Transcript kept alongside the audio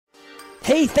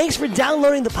Hey, thanks for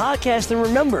downloading the podcast, and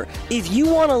remember, if you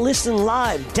want to listen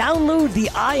live, download the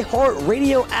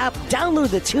iHeartRadio app,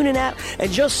 download the TuneIn app,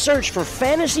 and just search for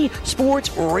Fantasy Sports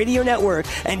Radio Network,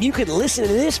 and you can listen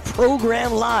to this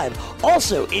program live.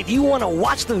 Also, if you want to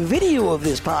watch the video of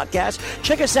this podcast,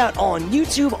 check us out on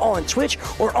YouTube, on Twitch,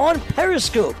 or on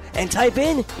Periscope, and type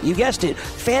in, you guessed it,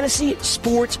 Fantasy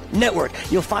Sports Network.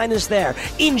 You'll find us there.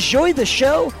 Enjoy the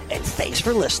show, and thanks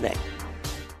for listening.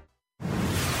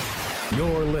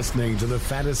 You're listening to the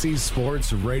Fantasy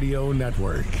Sports Radio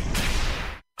Network.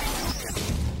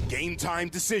 Game Time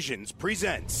Decisions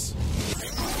presents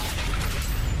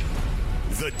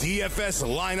the DFS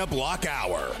Lineup Lock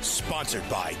Hour, sponsored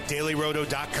by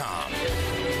DailyRoto.com.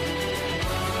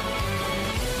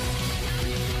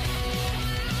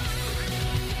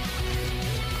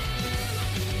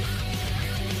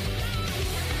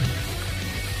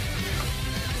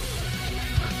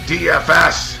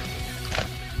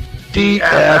 DFS,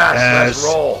 let's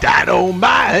roll.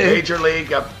 Dynamite. Major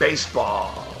League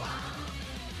Baseball.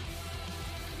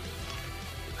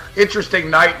 Interesting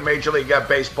night in Major League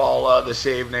Baseball this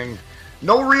evening.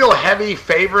 No real heavy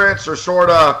favorites or sort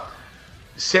of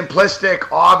simplistic,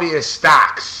 obvious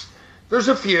stacks. There's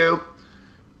a few.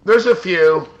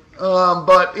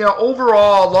 But,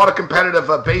 overall, a lot of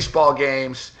competitive baseball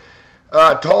games.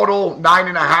 Total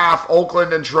 9.5,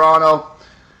 Oakland and Toronto.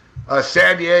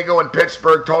 San Diego and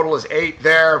Pittsburgh, total is 8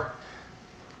 there.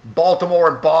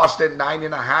 Baltimore and Boston,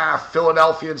 9.5.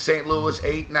 Philadelphia and St. Louis,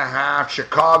 8.5.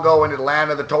 Chicago and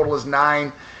Atlanta, the total is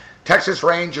 9. Texas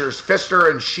Rangers,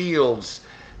 Fister and Shields.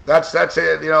 That's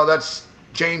it. That's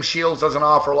James Shields doesn't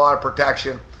offer a lot of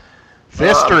protection.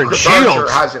 Fister and Chris Shields Archer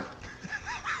hasn't.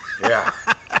 Yeah,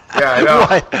 I know.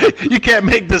 Why? You can't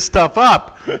make this stuff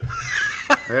up.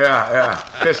 Yeah.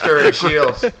 Fister and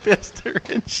Shields. Fister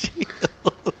and Shields.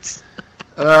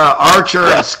 Archer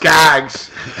and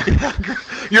Skaggs.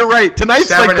 You're right.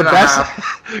 Tonight's like the best.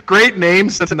 Great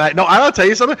names tonight. No, I'll tell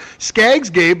you something.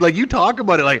 Skaggs, Gabe, like you talk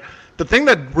about it, like the thing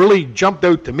that really jumped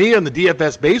out to me on the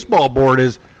DFS baseball board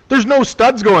is there's no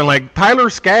studs going. Like Tyler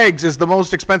Skaggs is the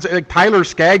most expensive. Like Tyler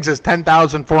Skaggs is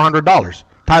 $10,400.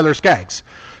 Tyler Skaggs.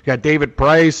 You got David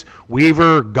Price,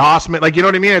 Weaver, Gossman. Like, you know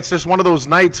what I mean? It's just one of those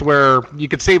nights where you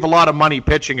could save a lot of money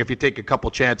pitching if you take a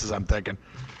couple chances, I'm thinking.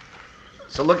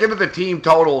 So look into the team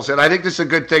totals, and I think this is a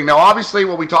good thing. Now, obviously,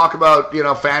 when we talk about,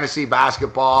 fantasy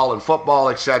basketball and football,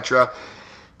 etc.,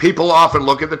 people often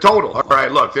look at the total. All right,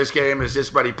 look, this game is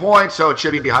this many points, so it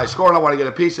should be high scoring. I want to get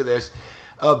a piece of this.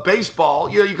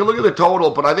 Baseball, you can look at the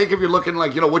total, but I think if you're looking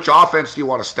like, which offense do you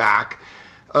want to stack?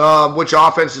 Which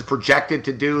offense is projected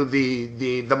to do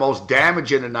the most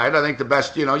damage in a night? I think the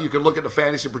best, you can look at the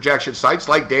fantasy projection sites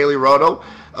like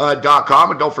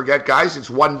DailyRoto.com. And don't forget, guys, it's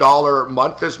 $1 a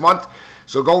month this month.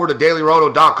 So go over to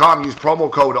DailyRoto.com, use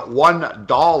promo code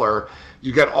 $1.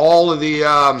 You get all of the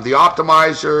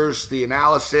optimizers, the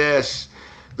analysis,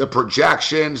 the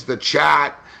projections, the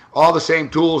chat, all the same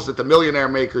tools that the millionaire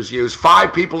makers use.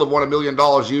 5 people have won $1 million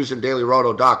using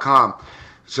DailyRoto.com.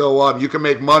 So you can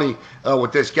make money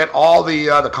with this. Get all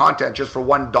the content just for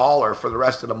 $1 for the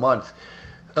rest of the month.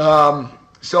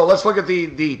 So let's look at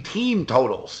the team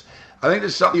totals. I think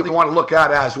this is something you want to look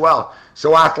at as well.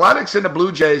 So Athletics and the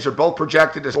Blue Jays are both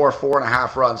projected to score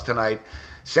 4.5 runs tonight.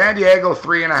 San Diego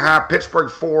 3.5, Pittsburgh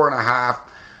 4.5,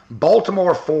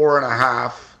 Baltimore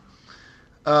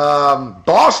 4.5,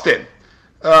 Boston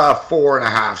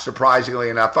 4.5. Surprisingly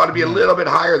enough, thought it'd be a little bit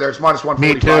higher there. It's minus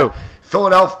 145. Me too.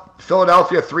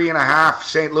 Philadelphia 3.5,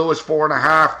 St. Louis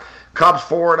 4.5, Cubs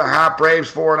 4.5, Braves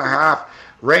 4.5,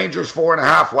 Rangers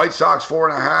 4.5, White Sox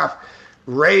 4.5,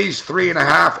 Rays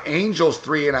 3.5, Angels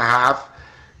 3.5,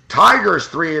 Tigers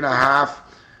 3.5,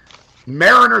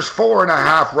 Mariners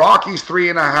 4.5, Rockies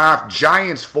 3.5,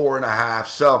 Giants 4.5.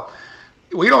 So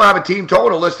we don't have a team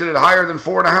total listed at higher than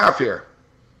 4.5 here.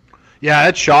 Yeah,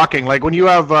 it's shocking. Like when you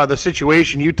have the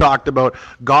situation you talked about,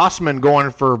 Gossman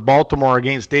going for Baltimore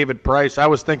against David Price. I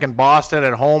was thinking Boston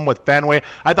at home with Fenway.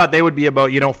 I thought they would be about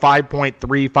 5.3,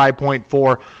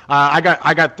 5.4.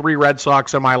 I got 3 Red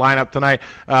Sox in my lineup tonight.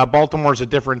 Baltimore's a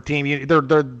different team.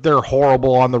 They're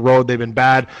horrible on the road. They've been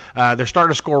bad. They're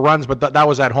starting to score runs, but that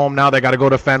was at home. Now they got to go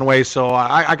to Fenway. So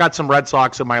I got some Red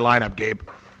Sox in my lineup, Gabe.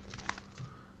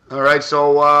 All right.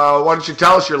 So why don't you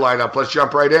tell us your lineup? Let's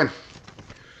jump right in.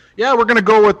 Yeah, we're going to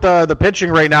go with the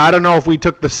pitching right now. I don't know if we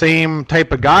took the same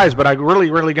type of guys, but I'm really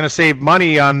going to save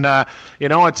money on,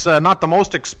 it's not the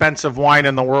most expensive wine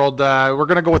in the world. We're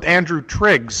going to go with Andrew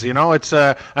Triggs. It's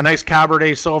a nice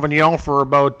Cabernet Sauvignon for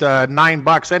about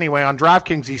 $9 anyway. On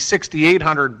DraftKings, he's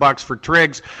 $6,800 for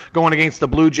Triggs going against the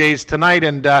Blue Jays tonight.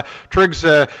 And Triggs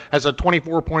has a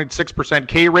 24.6%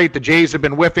 K rate. The Jays have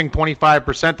been whiffing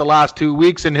 25% the last 2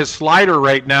 weeks, and his slider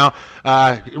right now,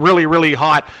 really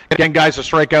hot. Again, guys, to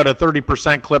strike out a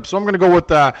 30% clip. So I'm going to go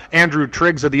with Andrew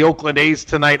Triggs of the Oakland A's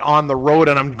tonight on the road,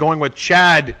 and I'm going with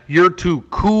Chad. You're too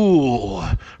cool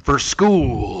for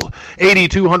school.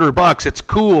 $8,200. It's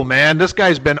cool, man. This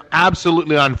guy's been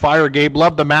absolutely on fire, Gabe.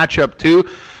 Love the matchup, too.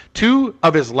 2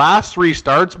 of his last 3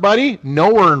 starts, buddy,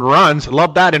 no earned runs.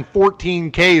 Love that. And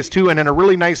 14 Ks, too, and in a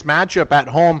really nice matchup at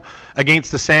home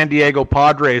against the San Diego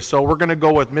Padres. So we're going to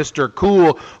go with Mr.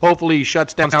 Cool. Hopefully he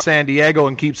shuts down San Diego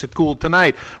and keeps it cool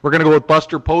tonight. We're going to go with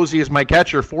Buster Posey as my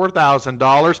catcher,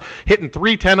 $4,000. Hitting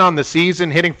 .310 on the season,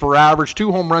 hitting for average,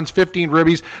 2 home runs, 15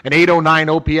 ribbies, and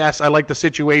 .809 OPS. I like the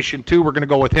situation, too. We're going to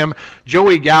go with him.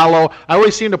 Joey Gallo, I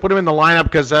always seem to put him in the lineup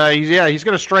because, he's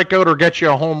going to strike out or get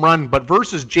you a home run. But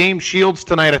versus James Shields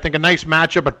tonight, I think a nice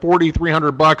matchup at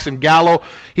 $4,300. And Gallo,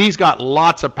 he's got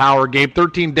lots of power, Gabe.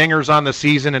 13 dingers on the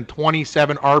season and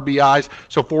 27 RBIs,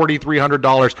 so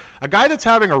 $4,300. A guy that's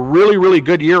having a really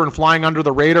good year and flying under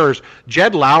the radar is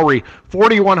Jed Lowry,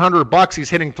 $4,100. He's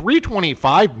hitting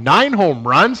 .325, 9 home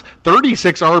runs,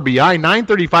 36 RBI,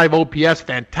 .935 OPS.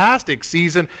 Fantastic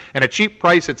season, and a cheap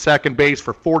price at second base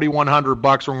for $4,100. We're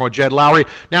going with Jed Lowry.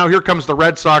 Now here comes the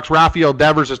Red Sox. Rafael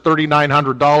Devers is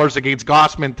 $3,900 against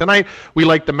Gossman tonight. We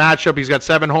like the matchup. He's got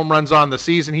 7 home runs on the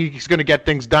season. He's going to get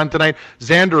things done tonight.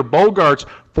 Xander Bogaerts,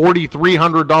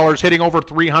 $4,300, hitting over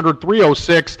 300,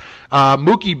 306.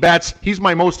 Mookie Betts, he's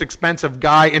my most expensive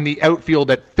guy in the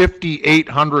outfield at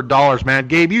 $5,800, man.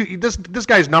 Gabe, this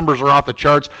guy's numbers are off the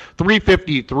charts.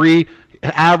 353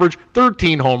 average,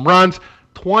 13 home runs,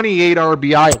 28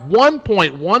 RBI,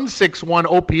 1.161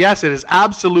 OPS. It is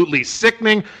absolutely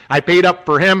sickening. I paid up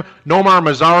for him. Nomar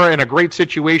Mazara in a great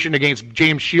situation against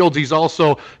James Shields. He's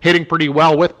also hitting pretty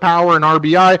well with power and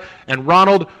RBI. And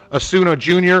Ronald Acuna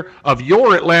Jr. of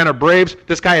your Atlanta Braves.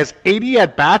 This guy has 80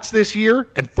 at-bats this year,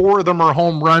 and 4 of them are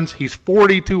home runs. He's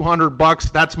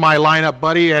 $4,200. That's my lineup,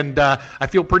 buddy, and I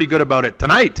feel pretty good about it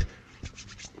tonight.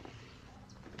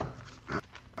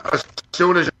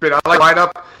 Acuna's been, I like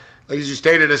lineup. As you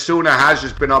stated, Acuna has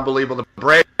just been unbelievable. The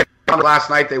Braves last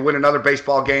night, they win another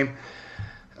baseball game.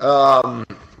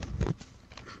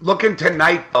 Looking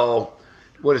tonight, though,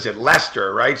 what is it,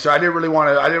 Leicester, right? So I didn't really want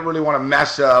to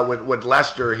mess with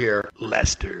Leicester here.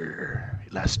 Leicester.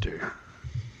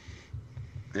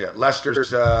 Yeah,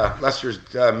 Leicester's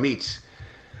meats.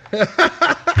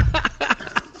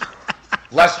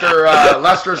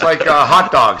 Leicester's like hot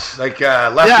dogs, like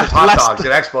Leicester's hot dogs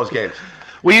at Expos games.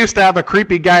 We used to have a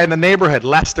creepy guy in the neighborhood,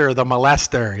 Lester the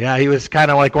molester. Yeah, he was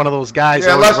kind of like one of those guys.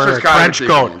 Yeah, Lester's kind of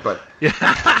coat. But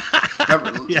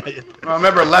I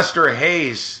remember Lester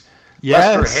Hayes.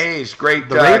 Yes. Lester Hayes, great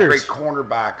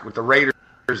cornerback with the Raiders.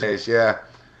 Yeah.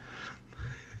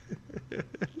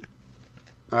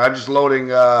 I'm just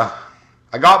loading. I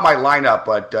got my lineup,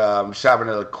 but I'm just having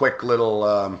a quick little.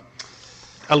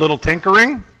 A little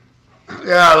tinkering.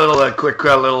 Yeah, a little quick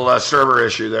little server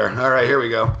issue there. All right, here we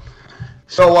go.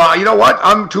 So, you know what?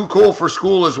 I'm too cool for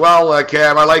school as well,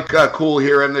 Cam. I like cool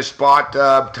here in this spot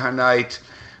tonight.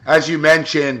 As you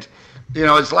mentioned,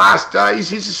 his last,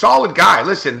 he's a solid guy.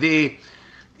 Listen,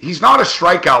 he's not a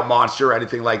strikeout monster or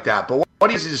anything like that, but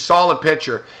what he is a solid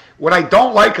pitcher. What I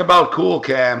don't like about Cool,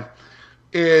 Cam,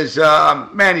 is,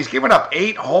 he's given up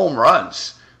 8 home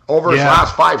runs over his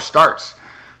last 5 starts.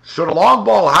 So the long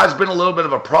ball has been a little bit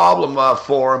of a problem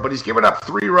for him, but he's given up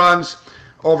 3 runs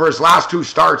over his last 2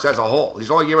 starts as a whole.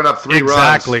 He's only given up 3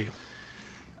 runs. Exactly.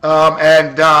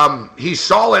 He's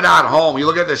solid at home. You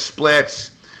look at the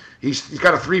splits. He's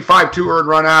got a 3.52 earned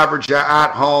run average at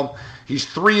home. He's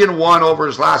 3-1 over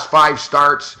his last 5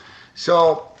 starts.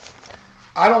 So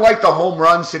I don't like the home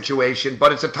run situation,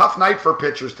 but it's a tough night for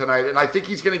pitchers tonight, and I think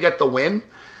he's going to get the win.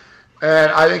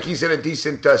 And I think he's in a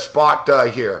decent spot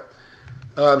here.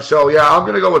 I'm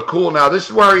going to go with Cool now. This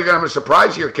is where you're going to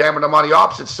surprise here, Cameron. I'm on the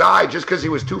opposite side just because he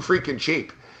was too freaking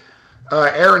cheap.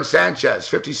 Aaron Sanchez,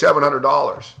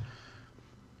 $5,700.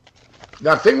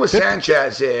 Now, the thing with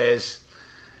Sanchez is,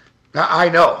 I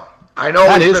know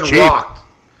he's been rocked.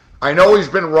 I know he's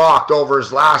been rocked over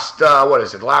his last,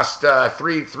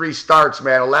 three starts,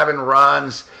 man. 11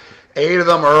 runs, 8 of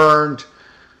them earned.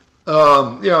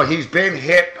 He's been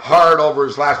hit hard over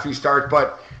his last few starts,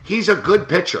 but he's a good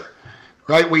pitcher.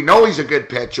 Right, we know he's a good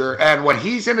pitcher, and when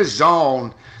he's in his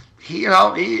zone, he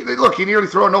nearly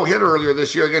threw a no-hitter earlier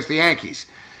this year against the Yankees.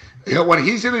 When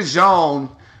he's in his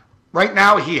zone, right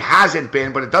now he hasn't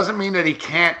been, but it doesn't mean that he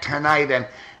can't tonight. And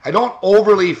I don't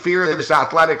overly fear this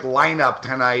Athletic lineup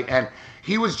tonight. And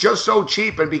he was just so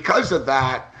cheap, and because of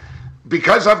that,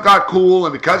 because I've got Cool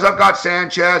and because I've got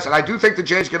Sanchez, and I do think the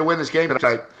Jays are going to win this game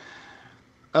tonight,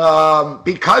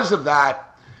 because of that,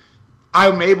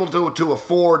 I'm able to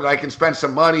afford, and I can spend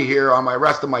some money here on my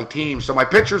rest of my team. So my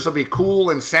pitchers will be Cool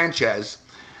and Sanchez.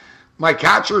 My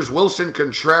catcher is Wilson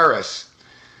Contreras.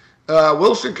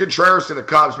 Wilson Contreras to the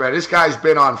Cubs, man. This guy's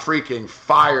been on freaking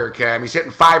fire, Cam. He's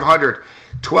hitting .500,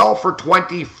 12 for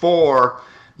 24,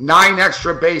 9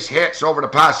 extra base hits over the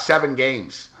past 7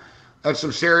 games. That's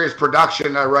some serious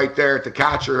production right there at the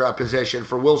catcher position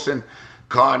for Wilson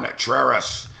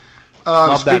Contreras.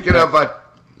 Speaking of...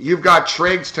 You've got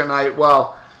Triggs tonight.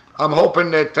 Well, I'm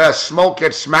hoping that Smoke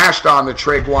gets smashed on the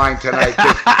Trig wine tonight.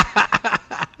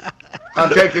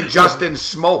 I'm taking Justin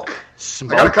Smoke.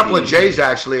 Smokey. I got a couple of J's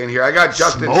actually in here. I got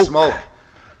Justin Smoke.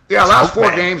 Yeah, last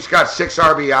 4 games, got 6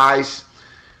 RBIs.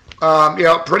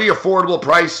 Pretty affordable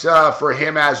price for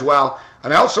him as well.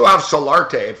 And I also have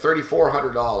Solarte at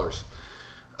 $3,400.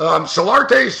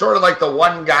 Solarte is sort of like the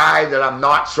one guy that I'm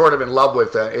not sort of in love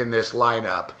with in this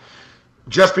lineup.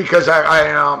 Just because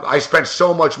I spent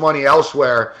so much money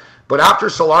elsewhere. But after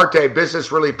Solarte,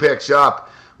 business really picks up.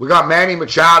 We got Manny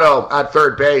Machado at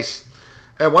third base.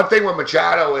 And one thing with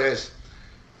Machado is,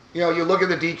 you look at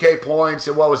the DK points,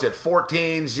 and what was it,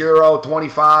 14, 0,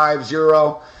 25,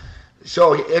 0.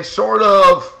 So it's sort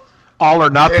of... all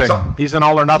or nothing. He's an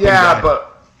all or nothing guy. Yeah, but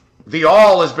the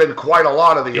all has been quite a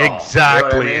lot of the all.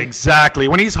 Exactly, exactly.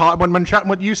 When he's hot, when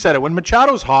you said it, when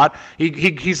Machado's hot,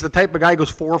 he's the type of guy who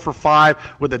goes 4 for 5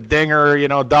 with a dinger,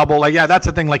 double. Like, yeah, that's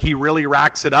the thing. Like, he really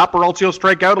racks it up, or else he'll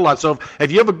strike out a lot. So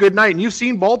if you have a good night, and you've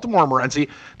seen Baltimore, Morency,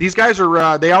 these guys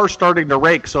are starting to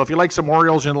rake. So if you like some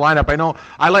Orioles in the lineup, I know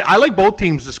I like both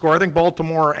teams to score. I think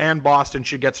Baltimore and Boston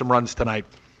should get some runs tonight.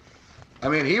 I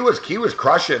mean, he was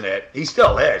crushing it. He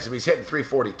still is. He's hitting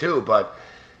 342, but.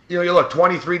 You look,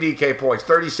 23 DK points,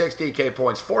 36 DK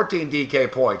points, 14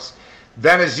 DK points,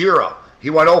 then a 0. He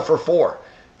went 0 for 4.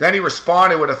 Then he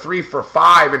responded with a 3 for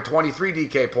 5 and 23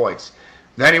 DK points.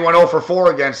 Then he went 0 for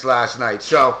 4 against last night.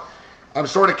 So I'm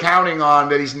sort of counting on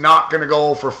that he's not going to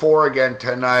go 0 for 4 again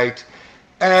tonight.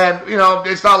 And,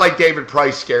 it's not like David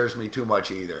Price scares me too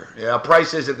much either.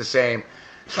 Price isn't the same.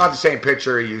 It's not the same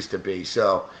pitcher he used to be.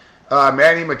 So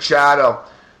Manny Machado.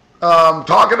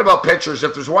 Talking about pitchers,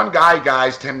 if there's one guy,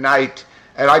 guys, tonight,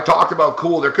 and I talked about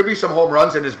Cool, there could be some home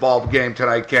runs in this ball game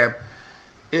tonight, Cam,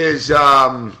 is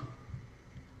Eric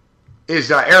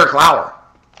Lauer.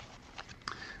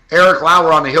 Eric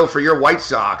Lauer on the hill for your White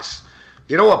Sox.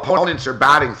 Opponents are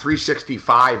batting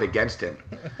 .365 against him.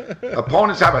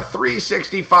 Opponents have a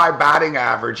 .365 batting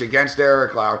average against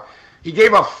Eric Lauer. He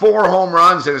gave up 4 home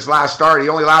runs in his last start. He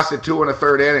only lasted 2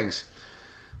 1/3 innings.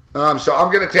 So I'm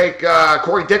going to take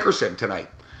Corey Dickerson tonight.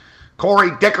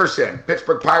 Corey Dickerson,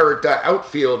 Pittsburgh Pirate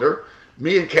outfielder.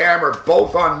 Me and Cam are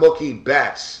both on Mookie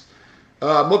Betts.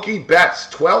 Mookie Betts,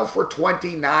 12 for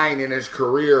 29 in his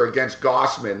career against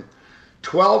Gossman.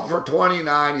 12 for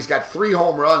 29. He's got 3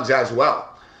 home runs as well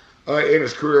in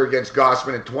his career against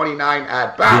Gossman and 29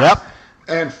 at-bats. Yep.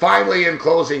 And finally, in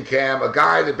closing, Cam, a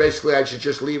guy that basically I should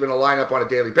just leave in the lineup on a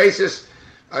daily basis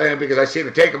because I seem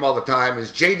to take him all the time,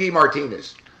 is J.D.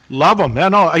 Martinez. Love him.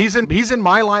 No, he's in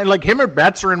my line. Like, him or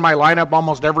Betts are in my lineup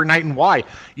almost every night. And why?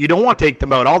 You don't want to take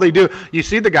them out. All they do, you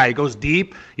see the guy, he goes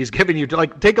deep. He's giving you,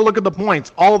 take a look at the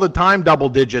points. All the time, double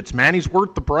digits, man. He's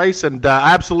worth the price, and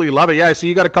I absolutely love it. Yeah, so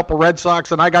you got a couple Red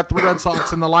Sox, and I got 3 Red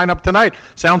Sox in the lineup tonight.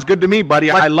 Sounds good to me,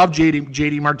 buddy. I love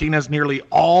JD Martinez nearly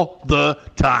all the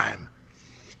time.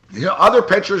 Other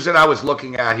pitchers that I was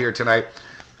looking at here tonight,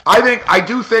 I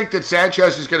do think that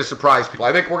Sanchez is going to surprise people.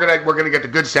 I think we're gonna get the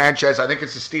good Sanchez. I think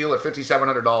it's a steal at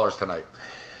 $5,700 tonight.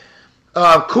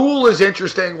 Cool is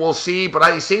interesting. We'll see,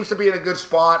 but he seems to be in a good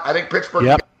spot. I think Pittsburgh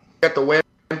can get the win.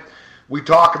 We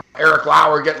talk about Eric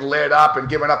Lauer getting lit up and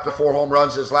giving up the 4 home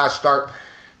runs his last start.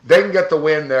 They can get the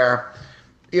win there.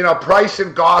 Price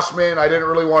and Gossman, I didn't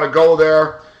really want to go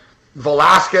there.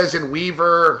 Velasquez and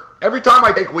Weaver. Every time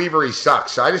I take Weaver, he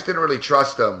sucks. So I just didn't really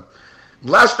trust him.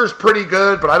 Lester's pretty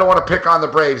good, but I don't want to pick on the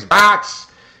Braves. Bats,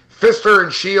 Fister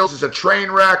and Shields is a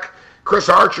train wreck. Chris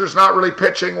Archer's not really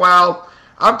pitching well.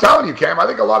 I'm telling you, Cam, I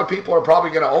think a lot of people are probably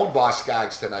going to own Boss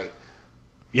Skaggs tonight.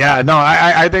 Yeah, no,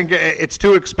 I think it's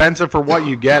too expensive for what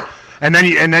you get. And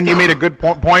then you made a good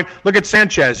point. Look at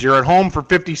Sanchez. You're at home for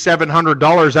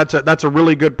 $5,700. That's a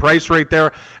really good price right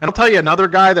there. And I'll tell you another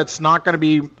guy that's not going to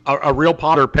be a real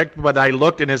Potter pick, but I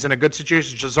looked and is in a good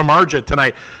situation. Samardzija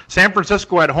tonight. San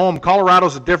Francisco at home.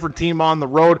 Colorado's a different team on the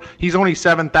road. He's only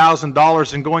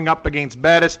 $7,000 and going up against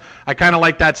Bettis. I kind of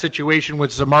like that situation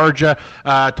with Samardzija.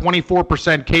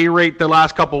 24% K rate the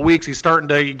last couple of weeks. He's starting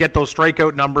to get those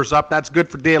strikeout numbers up. That's good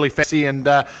for daily fantasy, and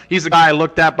he's a guy I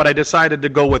looked at, but I decided to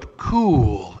go with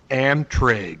Cool and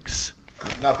Triggs.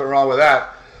 Nothing wrong with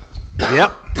that.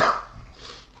 Yep.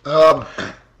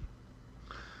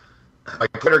 My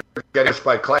Twitter gets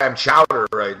by clam chowder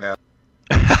right now.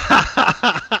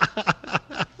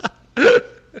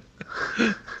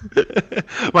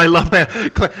 I love that.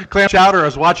 Clam Chowder, I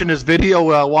was watching his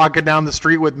video walking down the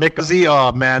street with Mick Z.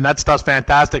 Oh, man, that stuff's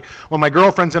fantastic. When my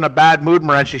girlfriend's in a bad mood,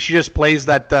 Morency, she just plays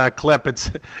that clip.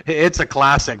 It's a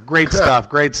classic. Great stuff.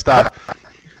 Great stuff.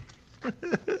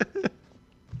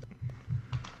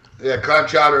 Yeah, Clam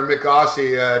Chowder and Mick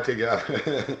Aussie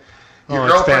together. Your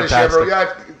girlfriend is Chevrolet.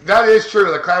 Yeah, that is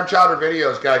true. The Clam Chowder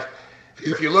videos, guys.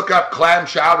 If you look up Clam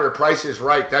Chowder, Price is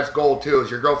Right, that's gold, too. Has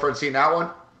your girlfriend seen that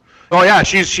one? Oh, yeah,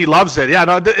 she loves it. Yeah,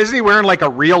 no, isn't he wearing like a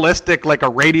realistic, like a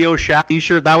Radio Shack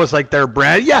t-shirt? That was like their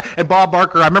brand. Yeah, and Bob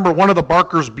Barker, I remember one of the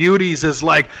Barker's beauties is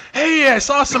like, hey, I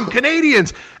saw some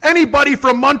Canadians. Anybody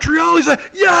from Montreal? He's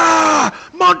like, yeah,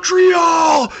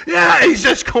 Montreal. Yeah, he's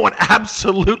just going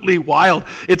absolutely wild.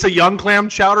 It's a young Clam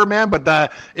Chowder, man,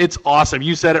 but it's awesome.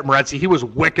 You said it, Morency. He was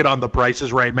wicked on the Price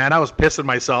is Right, man. I was pissing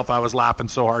myself. I was laughing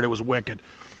so hard. It was wicked.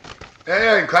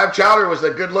 Yeah, and Clam Chowder was a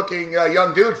good-looking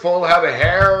young dude, full head of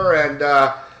hair, and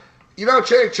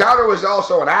Chowder was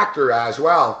also an actor as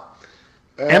well,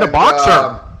 and a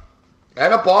boxer. He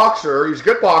was a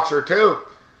good boxer too.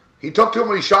 He took too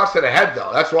many shots to the head,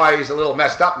 though. That's why he's a little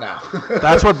messed up now.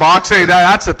 That's what boxing.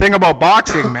 That's the thing about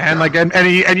boxing, man. Like,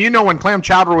 and you know when Clam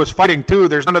Chowder was fighting too,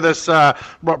 there's none of this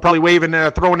probably waving,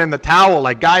 throwing in the towel.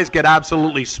 Like guys get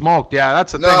absolutely smoked. Yeah,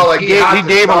 that's the thing. Like he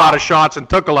gave a lot of shots and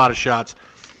took a lot of shots.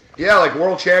 Yeah, like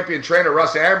world champion trainer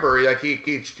Russ Amber, like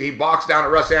he boxed down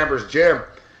at Russ Amber's gym,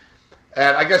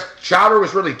 and I guess Chowder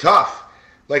was really tough.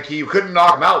 Like you couldn't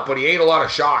knock him out, but he ate a lot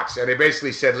of shots, and they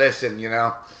basically said, "Listen,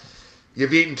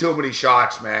 you've eaten too many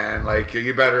shots, man. Like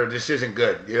you better. This isn't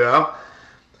good,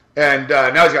 And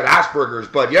now he's got Asperger's,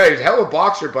 but yeah, he's a hell of a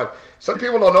boxer. But some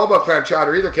people don't know about Clam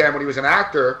Chowder either. Cam, when he was an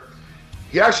actor,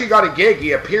 he actually got a gig.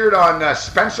 He appeared on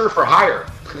Spencer for Hire.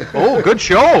 Oh, good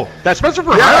show. That Spencer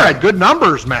for Hire had good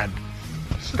numbers, man.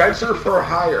 Spencer for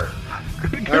Hire.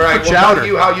 Good All right, for we'll Chowder. tell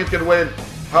you how you can win.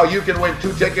 How you can win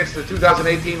 2 tickets to the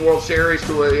 2018 World Series,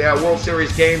 to a World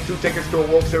Series game, 2 tickets to a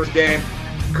World Series game,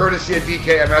 courtesy of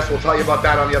DKMS. We'll tell you about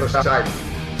that on the other side.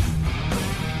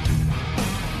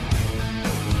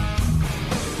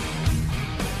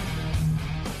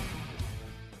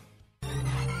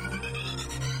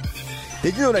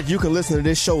 Did you know that you can listen to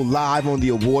this show live on the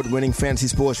award-winning Fantasy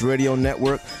Sports Radio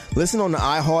Network? Listen on the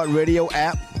iHeartRadio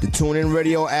app, the TuneIn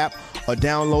Radio app, or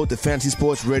download the Fantasy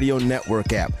Sports Radio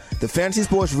Network app. The Fantasy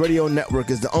Sports Radio Network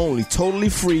is the only totally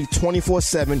free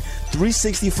 24/7,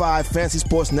 365 fantasy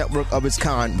sports network of its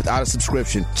kind without a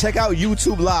subscription. Check out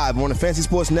YouTube Live on the Fantasy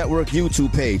Sports Network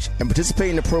YouTube page and participate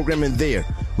in the programming there,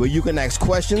 where you can ask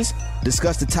questions,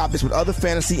 discuss the topics with other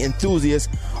fantasy enthusiasts,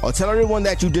 or tell everyone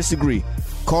that you disagree.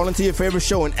 Call into your favorite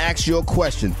show and ask your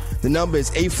question. The number is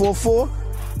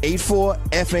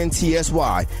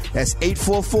 844-84-FNTSY. That's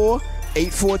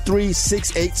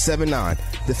 844-843-6879.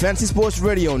 The Fantasy Sports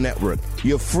Radio Network,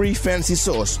 your free fantasy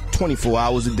source 24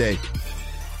 hours a day.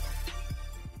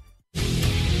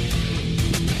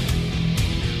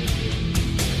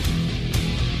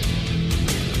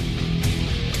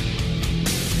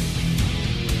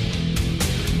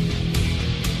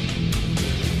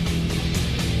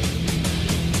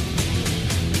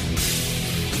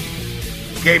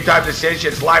 Game Time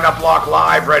Decisions, Lineup Lock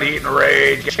Live, Red Heat and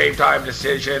Rage, Game Time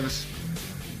Decisions.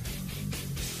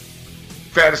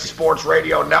 Fantasy Sports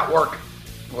Radio Network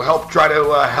will try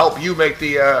to help you make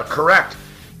the correct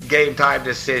Game Time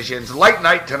Decisions. Light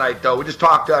night tonight, though. We just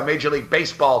talked Major League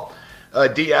Baseball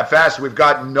DFS. We've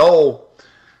got no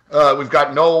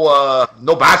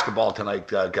basketball tonight,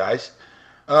 guys.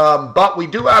 But we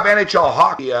do have NHL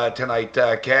hockey tonight,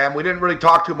 Cam. We didn't really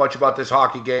talk too much about this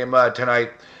hockey game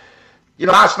tonight.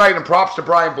 Last night, and props to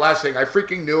Brian Blessing, I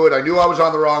freaking knew it. I knew I was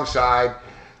on the wrong side.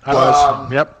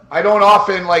 Yep. I don't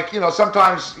often,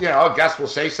 sometimes, a guest will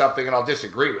say something and I'll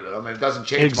disagree with them, and it doesn't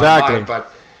change my mind.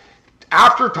 But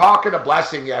after talking to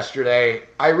Blessing yesterday,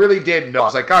 I really did know. I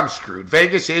was like, I'm screwed.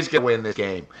 Vegas is going to win this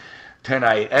game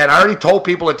tonight. And I already told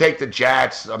people to take the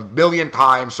Jets a million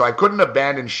times, so I couldn't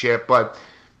abandon ship. But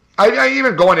I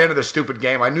even going into the stupid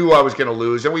game, I knew I was going to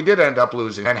lose, and we did end up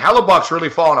losing. And Hellebuck's really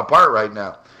falling apart right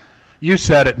now. You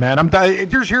said it, man.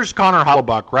 Here's Connor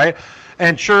Hellebuyck, right?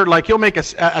 And sure, like he'll make a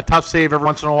tough save every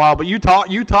once in a while, but you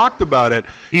talked about it.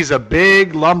 He's a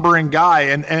big, lumbering guy,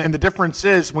 and the difference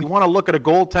is when you want to look at a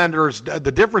goaltender's,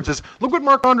 the difference is look what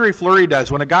Marc-Andre Fleury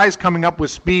does. When a guy's coming up with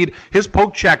speed, his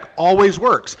poke check always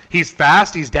works. He's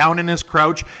fast, he's down in his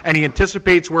crouch, and he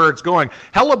anticipates where it's going.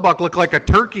 Hellebuck looked like a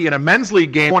turkey in a men's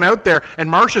league game, went out there, and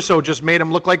Marchessault just made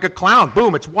him look like a clown.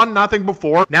 Boom, it's 1-0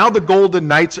 before. Now the Golden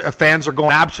Knights fans are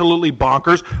going absolutely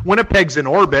bonkers. Winnipeg's in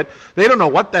orbit. They don't know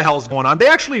what the hell's going on. They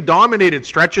actually dominated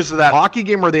stretches of that hockey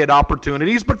game where they had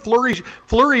opportunities, but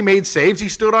Fleury made saves. He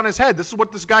stood on his head. This is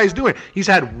what this guy's doing. He's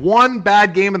had one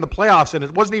bad game in the playoffs, and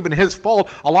it wasn't even his fault.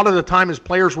 A lot of the time his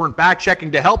players weren't back-checking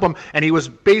to help him, and he was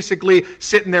basically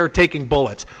sitting there taking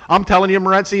bullets. I'm telling you,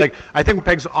 Morency, like, I think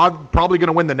Winnipeg's probably going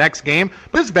to win the next game,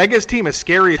 but this Vegas team is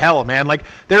scary as hell, man. Like,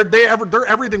 they're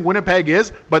everything Winnipeg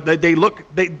is, but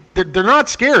they're not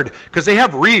scared because they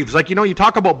have Reeves. Like, you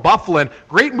talk about Byfuglien.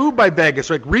 Great move by Vegas.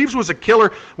 Like, Reeves was a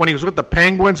killer when he was with the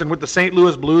Penguins and with the St.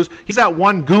 Louis Blues. He's that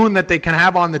one goon that they can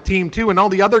have on the team too, and all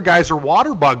the other guys are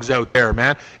water bugs out there,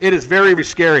 man. It is very, very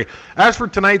scary. As for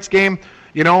tonight's game,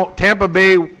 Tampa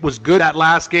Bay was good that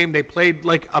last game. They played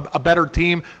like a better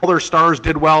team. All their stars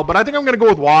did well, but I think I'm going to go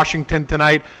with Washington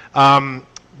tonight.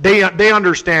 They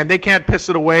understand. They can't piss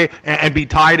it away and be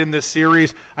tied in this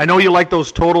series. I know you like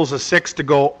those totals of 6 to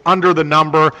go under the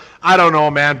number. I don't know,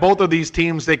 man. Both of these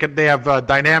teams, they have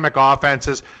dynamic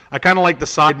offenses. I kind of like the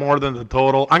side more than the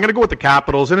total. I'm going to go with the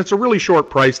Capitals, and it's a really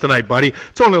short price tonight, buddy.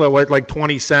 It's only like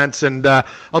 20 cents, and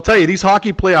I'll tell you, these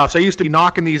hockey playoffs, I used to be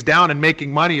knocking these down and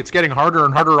making money. It's getting harder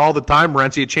and harder all the time,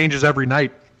 Renzi. It changes every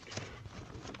night.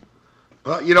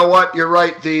 Well, you know what? You're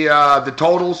right. The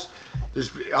totals,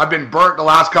 I've been burnt the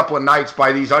last couple of nights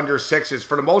by these under 6s.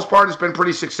 For the most part, it's been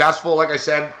pretty successful, like I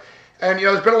said. And,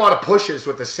 there's been a lot of pushes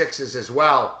with the 6s as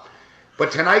well.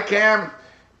 But tonight, Cam,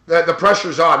 the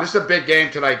pressure's on. This is a big game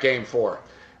tonight, Game 4.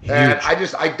 Huge. And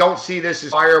I don't see this as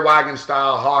fire wagon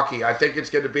style hockey. I think it's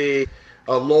going to be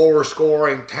a lower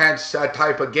scoring, tense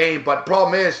type of game. But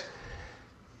problem is,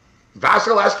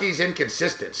 Vasilevsky's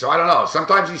inconsistent. So I don't know.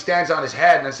 Sometimes he stands on his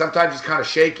head, and then sometimes he's kind of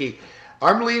shaky.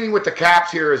 I'm leaning with the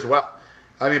Caps here as well.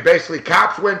 I mean, basically,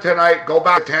 Caps win tonight, go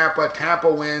back to Tampa.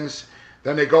 Tampa wins.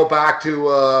 Then they go back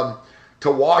to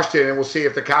Washington, and we'll see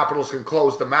if the Capitals can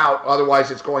close them out. Otherwise,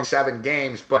 it's going 7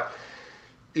 games. But,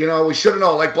 we should have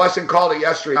known. Like Blessing called it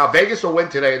yesterday. Now, Vegas will win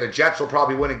today, and the Jets will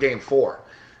probably win in Game 4.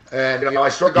 And, I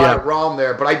sort of got it wrong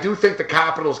there. But I do think the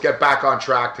Capitals get back on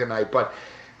track tonight. But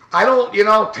I don't,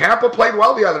 Tampa played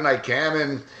well the other night, Cam,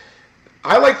 and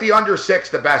I like the under 6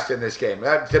 the best in this game.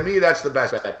 To me, that's the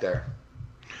best bet there.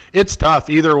 It's tough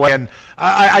either way, and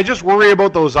I just worry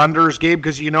about those unders, Gabe,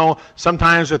 because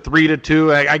sometimes at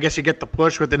 3-2, I guess you get the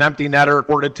push with an empty netter,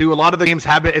 4-2. A lot of the games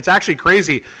have it. It's actually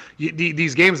crazy.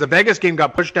 These games, the Vegas game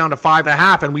got pushed down to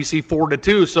 5.5, and we see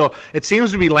 4-2. So it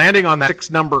seems to be landing on that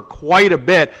 6 number quite a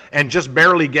bit and just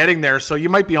barely getting there. So you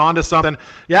might be onto something.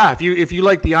 Yeah, if you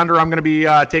like the under, I'm going to be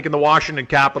taking the Washington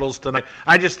Capitals tonight.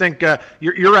 I just think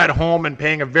you're at home and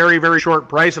paying a very, very short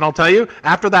price, and I'll tell you,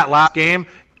 after that last game,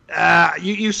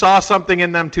 you saw something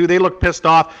in them too. They looked pissed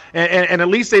off, and at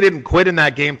least they didn't quit in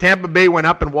that game. Tampa Bay went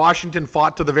up, and Washington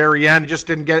fought to the very end. Just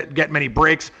didn't get many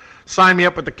breaks. Sign me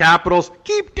up with the Capitals.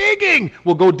 Keep digging.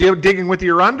 We'll go digging with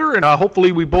your under, and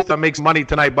hopefully we both make some money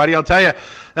tonight, buddy. I'll tell you,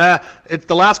 it's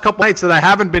the last couple nights that I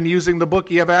haven't been using the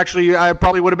bookie. I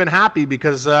probably would have been happy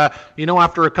because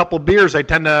after a couple beers, I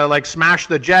tend to smash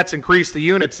the Jets, increase the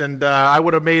units, and I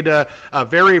would have made a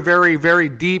very, very, very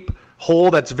deep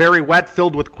hole that's very wet,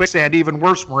 filled with quicksand. Even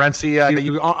worse, Morency,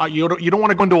 you don't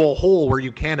want to go into a hole where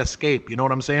you can't escape. You know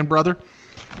what I'm saying, brother?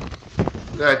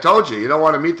 I told you don't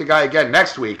want to meet the guy again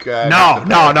next week. No,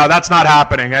 that's not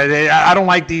happening. I don't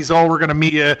like these. We're going to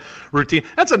meet you routine.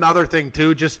 That's another thing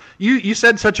too. Just you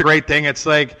said such a great thing. It's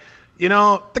like,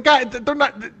 the guy,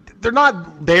 they're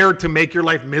not there to make your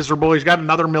life miserable. He's got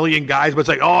another million guys, but it's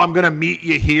like, I'm going to meet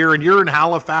you here, and you're in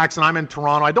Halifax, and I'm in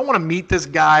Toronto. I don't want to meet this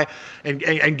guy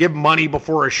and give money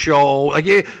before a show. Like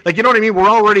you know what I mean? We're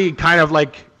already kind of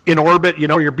in orbit,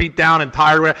 you're beat down and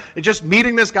tired. It's just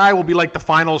meeting this guy will be like the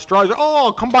final straw. Like,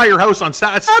 I'll come by your house on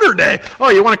Saturday. Oh,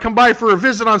 you want to come by for a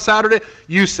visit on Saturday?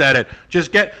 You said it.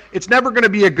 It's never going to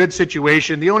be a good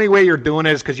situation. The only way you're doing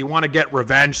it is because you want to get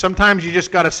revenge. Sometimes you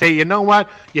just got to say, you know what?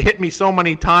 You hit me so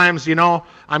many times,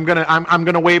 I'm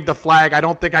going to wave the flag. I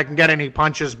don't think I can get any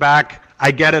punches back. I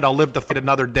get it. I'll live to fight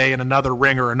another day in another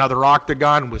ring or another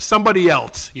octagon with somebody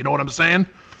else. You know what I'm saying?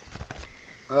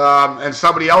 And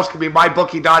somebody else can be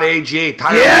mybookie.ag.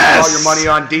 Tired of all your money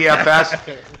on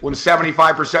DFS when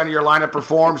 75% of your lineup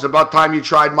performs. About time you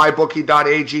tried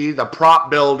mybookie.ag, the prop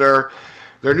builder.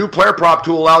 Their new player prop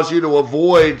tool allows you to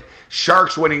avoid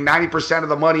Sharks winning 90% of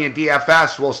the money in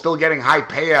DFS while still getting high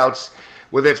payouts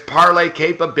with its parlay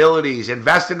capabilities.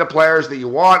 Invest in the players that you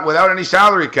want without any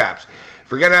salary caps.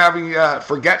 Forget having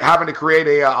to create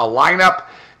a lineup.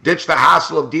 Ditch the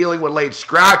hassle of dealing with late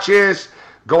scratches.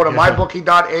 Go to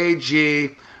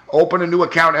mybookie.ag, open a new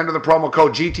account, enter the promo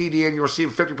code GTD, and you'll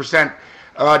receive a 50%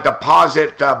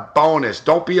 deposit bonus.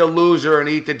 Don't be a loser and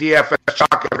eat the DFS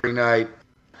chalk every night.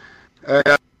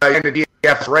 And the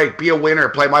DFS rate. Be a winner.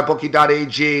 Play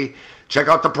mybookie.ag. Check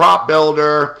out the prop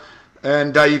builder.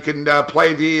 And you can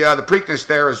play the Preakness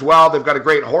there as well. They've got a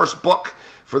great horse book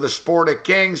for the sport at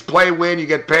Kings. Play, win, you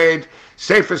get paid.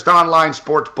 Safest online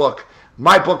sports book.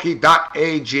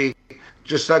 mybookie.ag.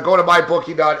 Just go to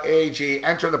mybookie.ag,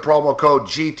 enter the promo code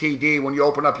GTD. When you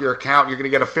open up your account, you're going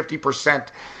to get a 50%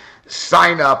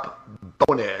 sign-up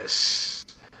bonus.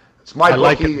 It's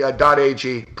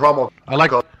mybookie.ag, promo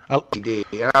code GTD.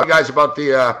 And you guys about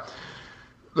the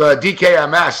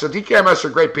DKMS. So DKMS are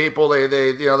great people.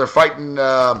 They're fighting.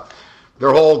 Their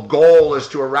whole goal is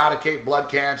to eradicate blood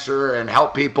cancer and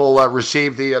help people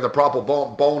receive the proper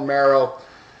bone marrow.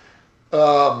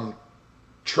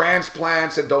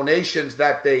 Transplants and donations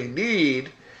that they need,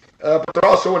 but they're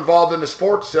also involved in the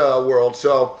sports world.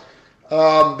 So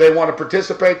they want to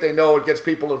participate. They know it gets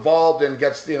people involved and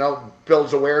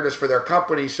builds awareness for their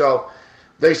company. So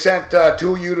they sent 2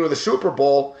 of you to the Super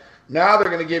Bowl. Now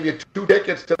they're going to give you 2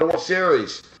 tickets to the World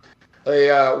Series,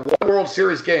 one World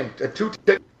Series game, 2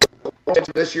 tickets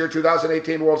this year,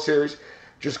 2018 World Series.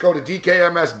 Just go to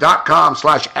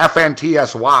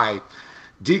dkms.com/FNTSY.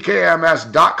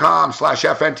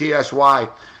 DKMS.com/FNTSY,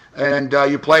 and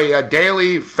you play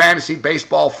daily fantasy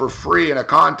baseball for free in a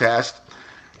contest.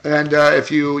 And if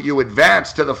you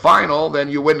advance to the final, then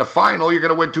you win the final. You're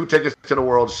going to win 2 tickets to the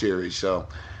World Series. So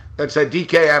that's at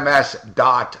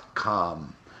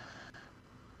DKMS.com.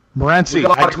 Morency,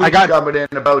 I got coming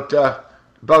in about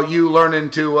you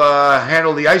learning to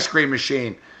handle the ice cream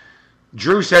machine.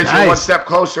 Drew says you're one step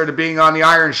closer to being on the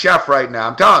Iron Chef right now.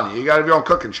 I'm telling you, you got to have your own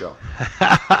cooking show.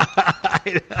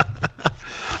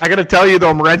 I got to tell you,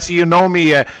 though, Morency, you know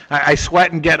me. I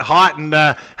sweat and get hot, and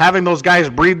having those guys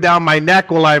breathe down my neck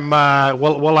while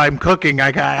I'm cooking,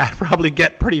 I probably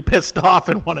get pretty pissed off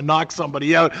and want to knock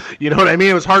somebody out. You know what I mean?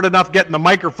 It was hard enough getting the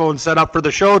microphone set up for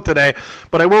the show today.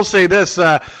 But I will say this,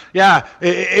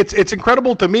 it's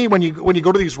incredible to me when you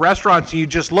go to these restaurants and you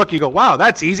just look, you go, wow,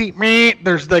 that's easy.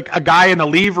 There's like a guy in a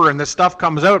lever and this stuff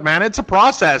comes out, man. It's a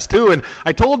process too. And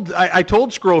I told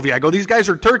Scrovy, I go, these guys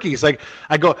are turkeys. Like,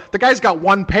 I go, the guy's got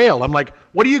 1 pail. I'm like,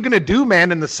 what are you going to do, man,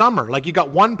 in the summer? Like, you got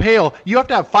 1 pail. You have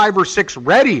to have 5 or 6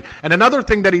 ready. And another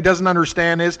thing that he doesn't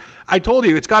understand is, I told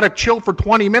you, it's got to chill for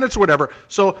 20 minutes or whatever.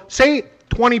 So say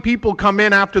 20 people come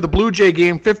in after the Blue Jay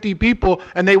game, 50 people,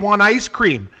 and they want ice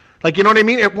cream. Like, you know what I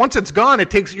mean? Once it's gone,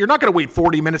 you're not going to wait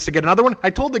 40 minutes to get another one.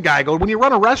 I told the guy, I go, when you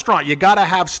run a restaurant, you got to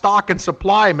have stock and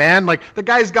supply, man. Like, the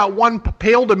guy's got 1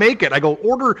 pail to make it. I go,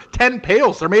 order 10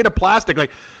 pails. They're made of plastic.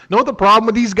 Like, know what the problem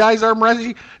with these guys are,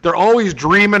 Morency? They're always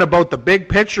dreaming about the big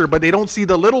picture, but they don't see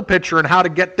the little picture and how to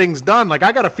get things done. Like,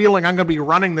 I got a feeling I'm going to be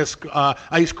running this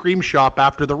ice cream shop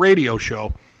after the radio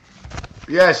show.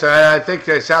 Yes, I think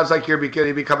it sounds like you're going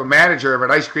to become a manager of an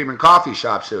ice cream and coffee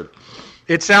shop soon.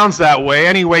 It sounds that way.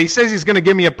 Anyway, he says he's going to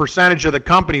give me a percentage of the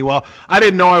company. Well, I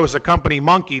didn't know I was a company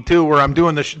monkey, too, where I'm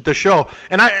doing the show.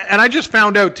 And I just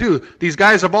found out, too, these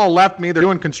guys have all left me. They're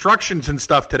doing constructions and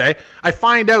stuff today. I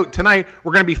find out tonight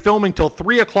we're going to be filming till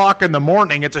 3 o'clock in the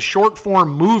morning. It's a short-form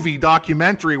movie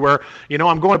documentary where,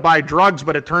 I'm going to buy drugs,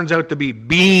 but it turns out to be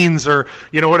beans or,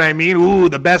 you know what I mean? Ooh,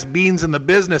 the best beans in the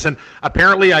business. And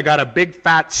apparently I got a big,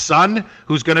 fat son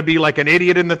who's going to be like an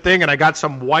idiot in the thing, and I got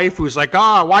some wife who's like,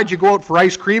 why'd you go out for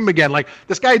ice cream again? Like,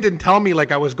 this guy didn't tell me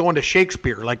like I was going to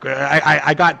Shakespeare. Like,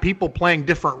 I got people playing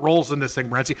different roles in this thing,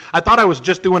 Morency. I thought I was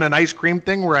just doing an ice cream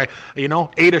thing where I,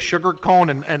 ate a sugar cone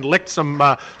and licked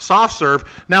some soft serve.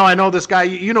 Now I know this guy,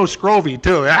 Scrovy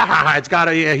too.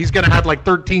 He's going to have like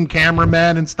 13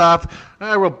 cameramen and stuff.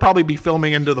 We'll probably be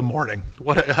filming into the morning.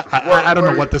 I don't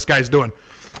know what this guy's doing.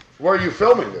 Where are you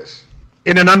filming this?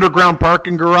 In an underground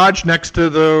parking garage next to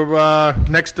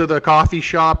the coffee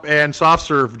shop and soft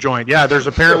serve joint. Yeah, there's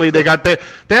apparently they got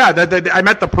I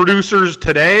met the producers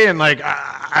today, and like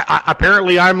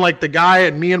apparently I'm like the guy,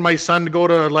 and me and my son go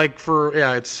to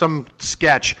it's some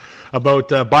sketch.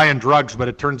 about buying drugs, but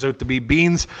it turns out to be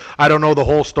beans. I don't know the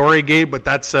whole story, Gabe, but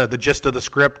that's the gist of the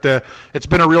script. It's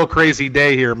been a real crazy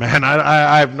day here, man.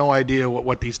 I have no idea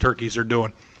what these turkeys are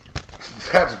doing.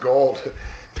 That's gold.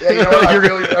 Yeah, you know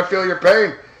what? I feel your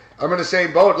pain. I'm in the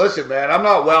same boat. Listen, man, I'm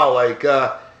not well. Like,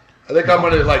 I think I'm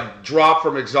going to, drop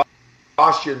from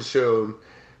exhaustion soon.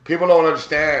 People don't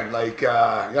understand. Like,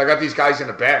 I got these guys in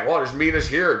the band. Well, just meet us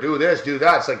here. Do this, do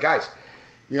that. It's like, guys,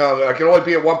 I can only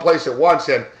be at one place at once.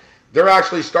 And they're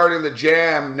actually starting the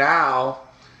jam now.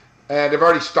 And they've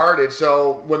already started.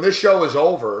 So when this show is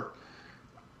over,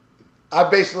 I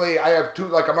have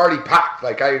two, I'm already packed.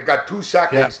 Like, I got 2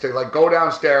 seconds to, go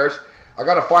downstairs. I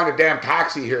got to find a damn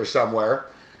taxi here somewhere.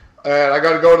 And I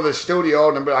got to go to the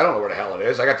studio. And I don't know where the hell it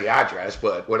is. I got the address,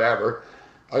 but whatever.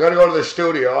 I got to go to the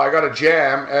studio. I got a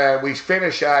jam, and we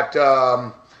finish at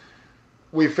 9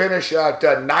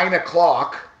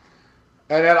 o'clock,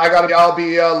 and then I'll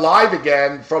be live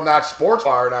again from that sports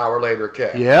bar an hour later,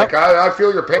 kid. Yeah, I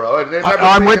feel your pain, bro.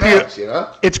 I'm with you.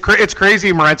 It's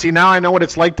crazy, Morency. Now I know what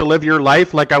it's like to live your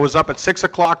life. Like, I was up at 6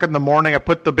 o'clock in the morning. I looked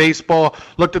at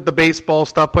the baseball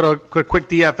stuff, put a quick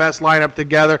DFS lineup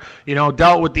together.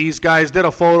 Dealt with these guys, did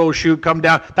a photo shoot, come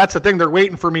down. That's the thing. They're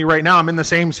waiting for me right now. I'm in the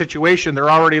same situation. They're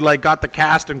already got the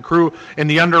cast and crew in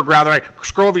the underground. They're like,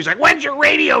 Scrovey's like, when's your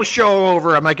radio show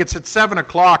over? I'm like, it's at 7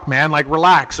 o'clock, man. Like,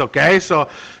 relax, okay? So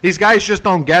these guys just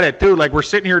don't get it, too. Like, we're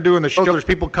sitting here doing the show. There's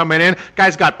people coming in.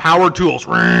 Guys got power tools,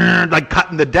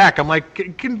 cutting the deck. I'm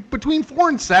like, between 4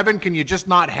 and 7, can you just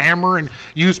not hammer and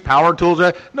use power tools?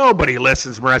 Nobody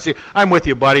listens, Morency. I'm with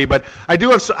you, buddy. But I do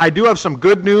have some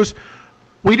good news.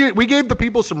 We gave the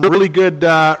people some really good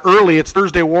early. It's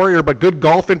Thursday Warrior, but good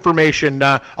golf information.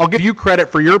 I'll give you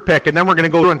credit for your pick, and then we're going to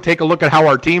go through and take a look at how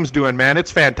our team's doing, man.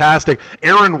 It's fantastic.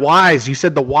 Aaron Wise, you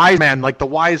said the wise man, like the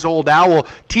wise old owl.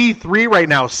 T3 right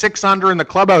now, 6 under in the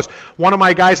clubhouse. One of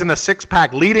my guys in the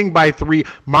 6-pack leading by 3,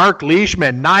 Mark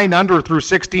Leishman, 9 under through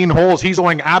 16 holes. He's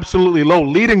going absolutely low,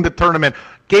 leading the tournament.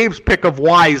 Gabe's pick of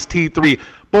Wise, T3.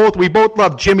 We both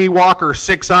love Jimmy Walker,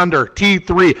 6 under,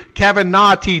 T3. Kevin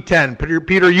Na, T10.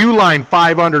 Peter Uihlein,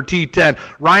 5 under, T10.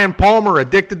 Ryan Palmer,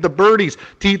 addicted to birdies,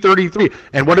 T33.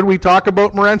 And what did we talk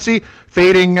about, Morency?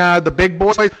 Fading the big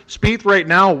boys. Spieth right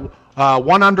now,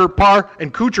 1 under par,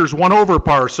 and Kuchar's 1 over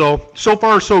par. So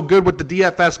far, so good with the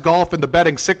DFS golf and the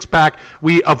betting 6-pack.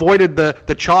 We avoided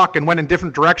the chalk and went in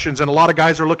different directions, and a lot of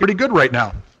guys are looking pretty good right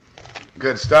now.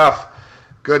 Good stuff.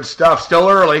 Still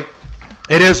early.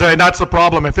 It is, and that's the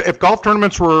problem. If golf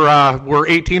tournaments were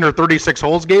 18 or 36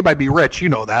 holes, Gabe, I'd be rich. You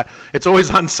know that. It's always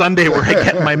on Sunday where I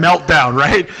get my meltdown,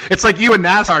 right? It's like you in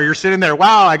NASCAR. You're sitting there,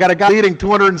 wow, I got a guy leading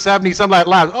 270 something like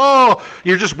laps. Oh,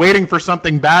 you're just waiting for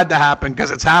something bad to happen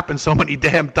because it's happened so many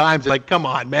damn times. Like, come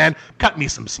on, man, cut me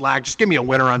some slack. Just give me a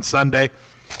winner on Sunday.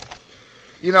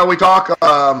 We talk.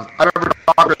 I remember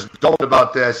talking to Dalton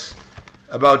about this,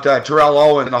 about Terrell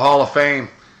Owens in the Hall of Fame,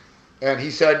 and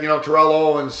he said, Terrell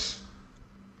Owens.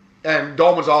 And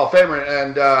Dolman's a Hall of Famer,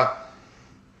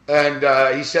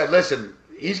 and he said, listen,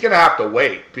 he's going to have to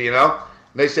wait, And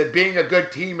they said being a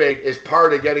good teammate is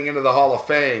part of getting into the Hall of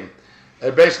Fame.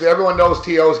 And basically everyone knows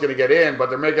T.O. is going to get in, but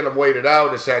they're making him wait it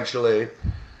out, essentially.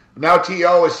 Now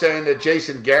T.O. is saying that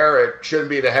Jason Garrett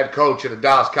shouldn't be the head coach of the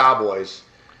Dallas Cowboys.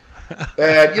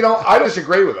 And, I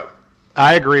disagree with him.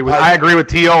 I agree with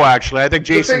T.O., actually. I think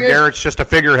Jason Garrett's just a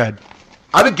figurehead.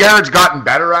 I think Garrett's gotten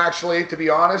better, actually, to be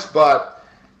honest, but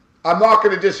I'm not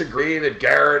going to disagree that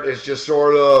Garrett is just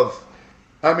sort of,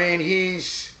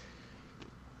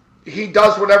 he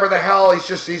does whatever the hell.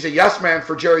 He's a yes man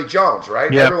for Jerry Jones,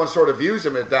 right? Yep. Everyone sort of views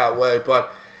him that way.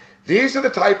 But these are the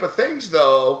type of things,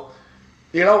 though,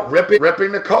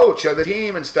 ripping the coach of the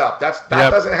team and stuff. That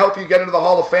doesn't help you get into the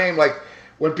Hall of Fame. Like,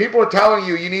 when people are telling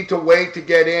you need to wait to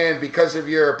get in because of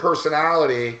your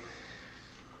personality,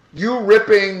 you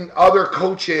ripping other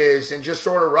coaches and just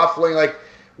sort of ruffling, like,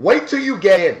 wait till you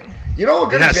get in. A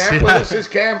good example of this is,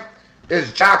 Cam,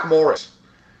 is Jack Morris.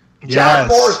 Jack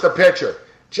Morris, the pitcher.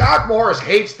 Jack Morris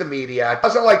hates the media,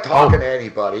 doesn't like talking to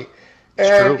anybody.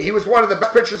 And he was one of the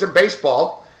best pitchers in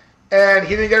baseball, and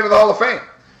he didn't get into the Hall of Fame.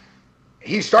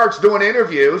 He starts doing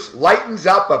interviews, lightens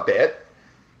up a bit,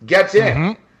 gets in.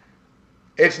 Mm-hmm.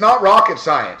 It's not rocket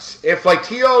science. If,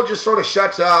 T.O. just sort of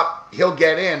shuts up, he'll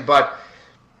get in. But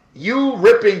you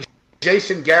ripping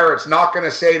Jason Garrett's not going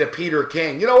to say to Peter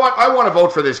King, you know what, I want to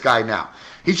vote for this guy now.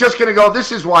 He's just going to go,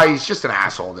 this is why he's just an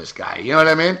asshole, this guy. You know what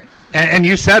I mean? And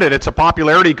you said it. It's a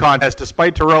popularity contest,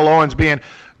 despite Terrell Owens being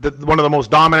one of the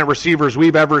most dominant receivers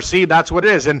we've ever seen. That's what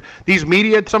it is. And these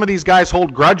media, some of these guys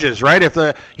hold grudges, right? If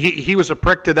he was a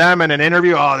prick to them in an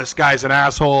interview, oh, this guy's an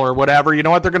asshole or whatever, you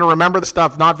know what? They're going to remember the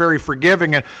stuff, not very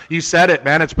forgiving. And you said it,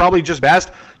 man. It's probably just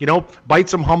best, bite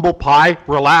some humble pie,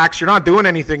 relax. You're not doing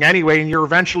anything anyway, and you're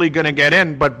eventually going to get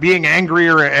in. But being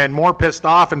angrier and more pissed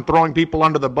off and throwing people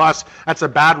under the bus, that's a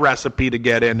bad recipe to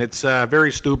get in. It's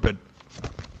very stupid.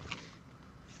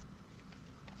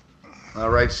 All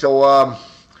right, so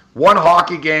one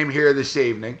hockey game here this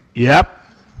evening. Yep.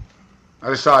 I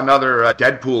just saw another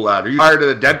Deadpool ad. Are you tired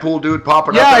of the Deadpool dude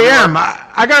popping up? Yeah, I am.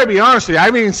 I got to be honest with you. I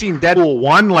haven't even seen Deadpool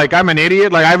 1. Like, I'm an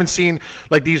idiot. Like, I haven't seen,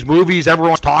 like, these movies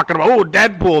everyone's talking about. Oh,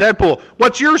 Deadpool.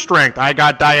 What's your strength? I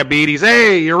got diabetes.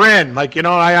 Hey, you're in. Like,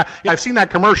 I've seen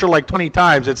that commercial like 20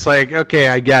 times. It's like, okay,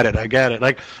 I get it.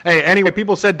 Like, hey, anyway,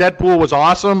 people said Deadpool was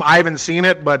awesome. I haven't seen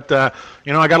it, but, I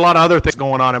got a lot of other things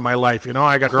going on in my life.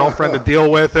 I got a girlfriend to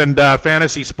deal with and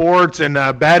fantasy sports and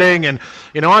betting. And,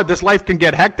 this life can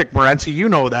get hectic, Morency. You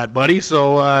know that, buddy.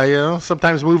 So,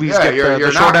 sometimes movies get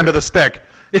the short end of the stick.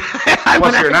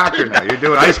 Plus, you're an actor now. You're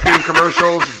doing ice cream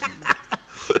commercials.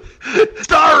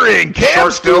 Starring Cam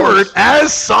Stewart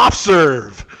as Soft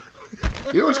Serve.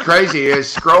 You know what's crazy is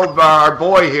Scrobe, our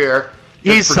boy here.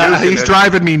 He's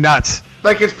driving me nuts.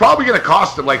 Like, it's probably going to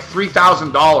cost him like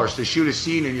 $3,000 to shoot a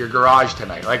scene in your garage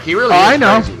tonight. Like, he really is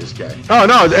crazy, this guy. Oh,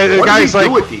 no. What does he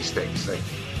do with these things?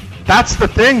 That's the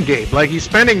thing, Gabe. Like, he's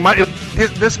spending money.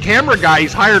 This camera guy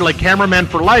he's hired, like, cameraman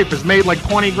for life, has made like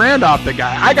 $20,000 off the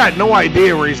guy. I got no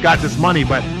idea where he's got this money,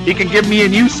 but he can give me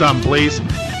and you some, please.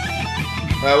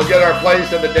 We'll get our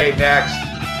plays of the day next,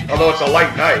 although it's a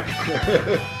light night.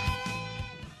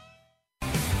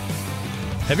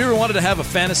 Have you ever wanted to have a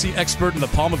fantasy expert in the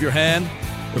palm of your hand?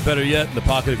 Or better yet, in the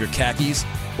pocket of your khakis?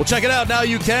 Well, check it out. Now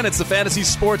you can. It's the Fantasy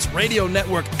Sports Radio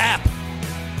Network app.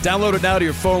 Download it now to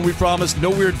your phone, we promise. No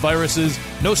weird viruses,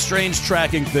 no strange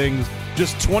tracking things.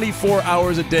 Just 24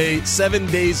 hours a day, 7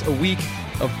 days a week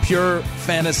of pure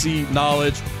fantasy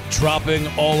knowledge dropping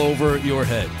all over your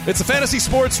head. It's the Fantasy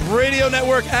Sports Radio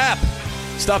Network app.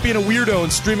 Stop being a weirdo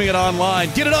and streaming it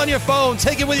online. Get it on your phone.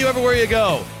 Take it with you everywhere you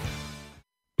go.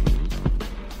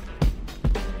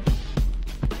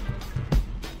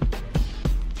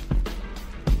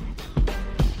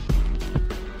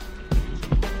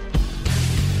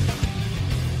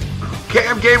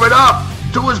 Cam gave it up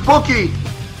to his bookie.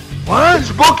 What?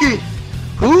 His bookie.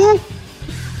 Who?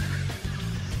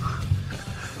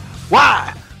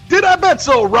 Why did I bet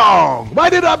so wrong? Why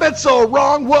did I bet so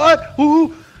wrong? What?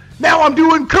 Who? Now I'm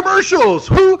doing commercials.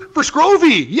 Who? For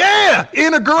Scrovy. Yeah,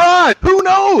 in a garage. Who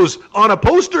knows? On a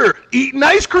poster, eating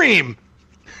ice cream.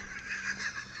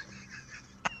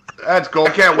 That's cool. I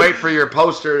can't wait for your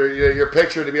poster, your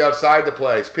picture to be outside the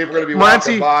place. People are going to be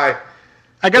walking by.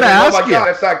 I gotta ask you. Oh my God,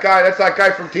 that's that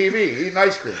guy from TV eating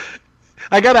ice cream.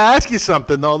 I gotta ask you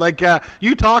something though. Like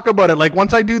you talk about it. Like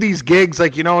once I do these gigs,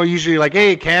 like usually like,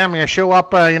 hey Cam, you show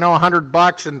up,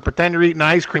 $100 and pretend you're eating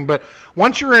ice cream. But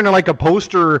once you're in like a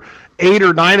poster, 8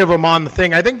 or 9 of them on the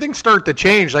thing, I think things start to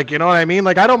change. Like, you know what I mean?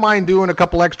 Like I don't mind doing a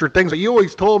couple extra things. But you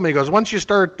always told me, goes once you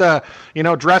start,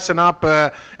 dressing up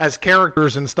as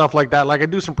characters and stuff like that. Like I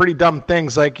do some pretty dumb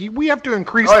things. Like we have to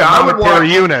increase the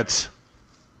monetary units.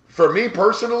 For me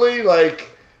personally,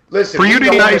 like, listen. For you to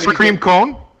eat an ice cream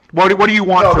cone, what do you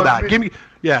want for that? Give me,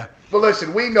 yeah. But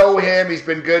listen, we know him. He's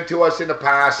been good to us in the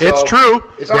past. So it's true.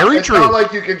 It's very true. It's not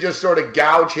like you can just sort of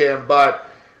gouge him, but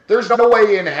there's no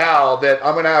way in hell that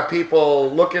I'm going to have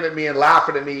people looking at me and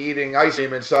laughing at me eating ice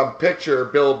cream in some picture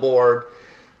billboard.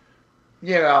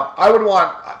 I would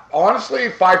want, honestly,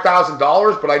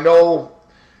 $5,000, but I know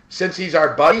since he's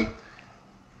our buddy,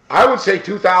 I would say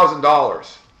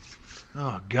 $2,000.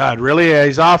 Oh God, really?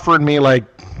 He's offering me like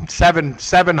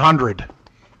 $700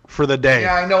 for the day.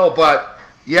 Yeah, I know, but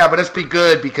let's be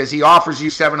good because he offers you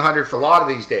 $700 for a lot of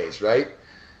these days, right?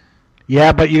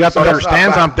 Yeah, but you got to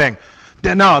understand something.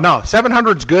 No,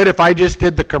 $700's good if I just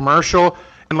did the commercial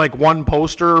and like one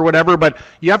poster or whatever. But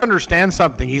you have to understand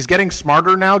something. He's getting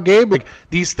smarter now, Gabe. Like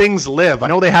these things live. I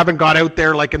know they haven't got out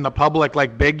there like in the public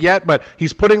like big yet, but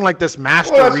he's putting like this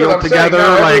master reel together.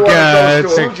 Like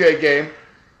goes to a Blue Jay game.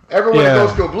 Everyone who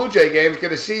goes to a Blue Jay game is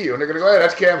going to see you, and they're going to go, hey,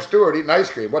 that's Cam Stewart eating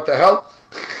ice cream. What the hell?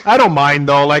 I don't mind,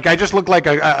 though. Like, I just look like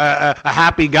a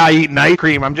happy guy eating ice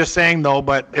cream. I'm just saying, though,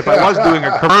 but if I was doing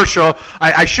a commercial,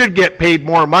 I should get paid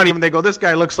more money. When they go, this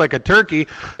guy looks like a turkey.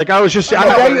 Like, I was just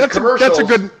that's a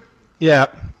good – yeah.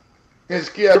 His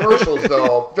commercials,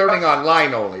 though, they're running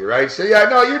online only, right? So yeah,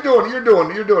 no, you're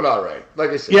doing all right. Like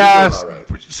I said, yeah. You're doing all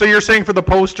right. So you're saying for the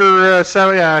poster,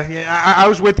 I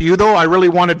was with you though. I really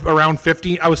wanted around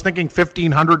 15. I was thinking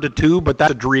 1,500 to 2, but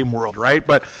that's a dream world, right?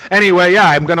 But anyway, yeah,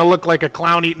 I'm gonna look like a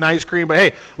clown eating ice cream. But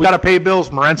hey, we gotta pay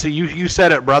bills, Morency. You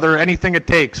said it, brother. Anything it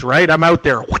takes, right? I'm out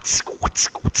there.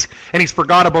 And he's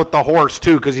forgot about the horse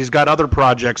too, because he's got other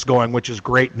projects going, which is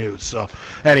great news. So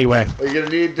anyway, you're gonna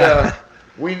need.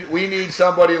 We need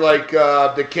somebody like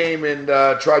that came and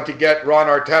tried to get Ron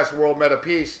Artest World Meta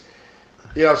Peace.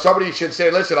 You know, somebody should say,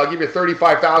 listen, I'll give you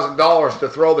 $35,000 to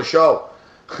throw the show.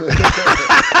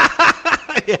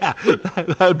 Yeah,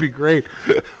 that'd be great.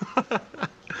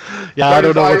 Yeah, I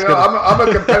don't know what's going to... I'm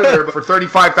a competitor, but for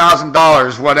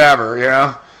 $35,000, whatever, you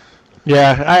know?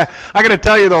 Yeah, I got to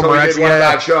tell you, though, Morency.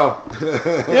 That show.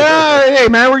 Yeah, hey,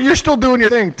 man, you're still doing your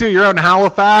thing, too. You're out in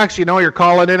Halifax. You know, you're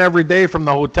calling in every day from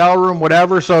the hotel room,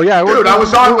 whatever. So, yeah. Dude, I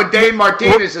was on with Dane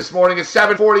Martinez this morning at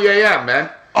 7:40 a.m., man.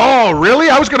 Oh, really?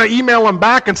 I was going to email him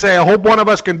back and say, I hope one of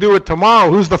us can do it tomorrow.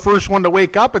 Who's the first one to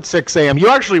wake up at 6 a.m.? You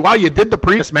actually, wow, you did the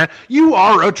previous, man. You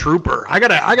are a trooper. I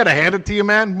gotta hand it to you,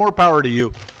 man. More power to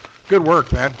you. Good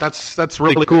work, man. That's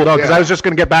really cool, though, because I was just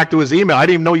going to get back to his email. I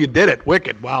didn't even know you did it.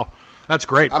 Wicked. Wow. That's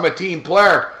great. I'm a team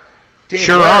player.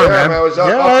 Sure are, man.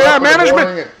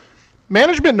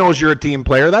 Management knows you're a team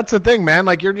player. That's the thing, man.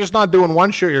 Like, you're just not doing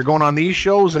one show. You're going on these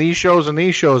shows and these shows and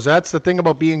these shows. That's the thing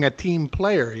about being a team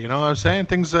player. You know what I'm saying?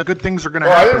 Good things are going to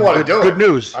happen. I didn't want to do it. Good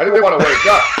news. I didn't want to wake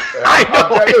up.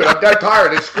 I'm dead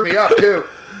tired. It screwed me up, too.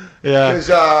 Yeah. Because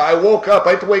I woke up.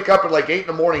 I had to wake up at like 8 in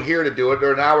the morning here to do it.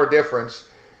 There's an hour difference.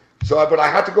 But I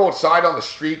had to go outside on the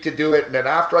street to do it. And then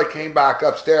after I came back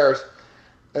upstairs,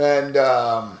 and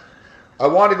I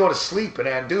wanted to go to sleep, and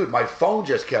then, dude, my phone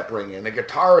just kept ringing. The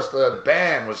guitarist, the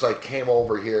band was like, came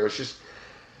over here.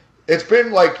 It's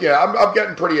been like, I'm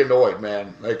getting pretty annoyed,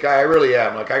 man. Like, I really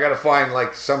am. Like, I got to find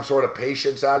like some sort of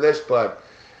patience out of this, but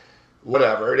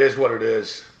whatever. It is what it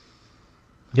is.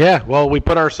 Yeah, well, we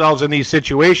put ourselves in these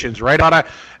situations, right?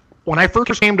 When I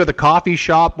first came to the coffee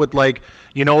shop with, like,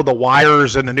 you know, the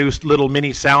wires and the new little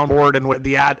mini soundboard and with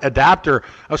the adapter,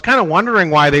 I was kind of wondering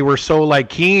why they were so, like,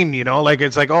 keen, you know? Like,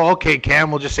 it's like, oh, okay,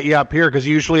 Cam, we'll just set you up here, because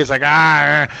usually it's like,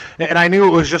 and I knew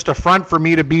it was just a front for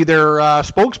me to be their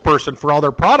spokesperson for all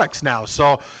their products now.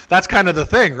 So that's kind of the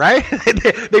thing, right?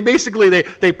 they basically,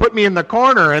 they put me in the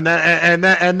corner, and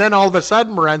then all of a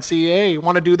sudden, Morency, hey,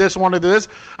 want to do this, want to do this?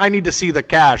 I need to see the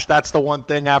cash. That's the one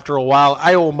thing after a while.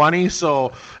 I owe money,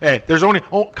 so, hey,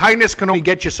 kindness can only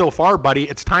get you so far, buddy.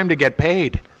 It's time to get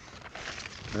paid.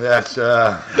 That's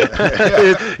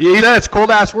it's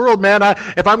cold ass world, man.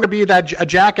 If I'm gonna be a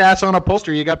jackass on a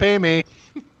poster, you gotta pay me.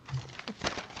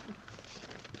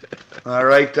 All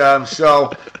right,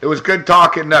 so it was good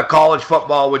talking college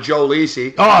football with Joe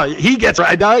Lisi. Oh, he gets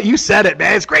right. You said it,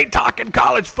 man. It's great talking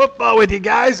college football with you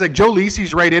guys. Like, Joe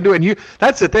Lisi's right into it. And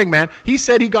that's the thing, man. He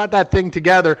said he got that thing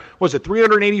together. Was it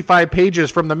 385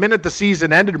 pages from the minute the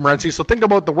season ended, Morency? So think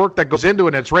about the work that goes into it.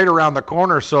 And it's right around the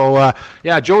corner. So,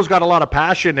 yeah, Joe's got a lot of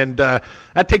passion, and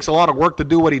that takes a lot of work to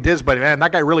do what he does. But, man,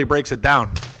 that guy really breaks it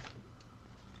down.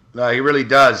 No, he really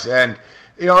does. And,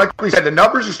 you know, like we said, the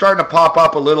numbers are starting to pop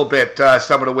up a little bit,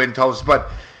 some of the win totals.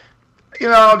 But, you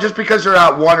know, just because they're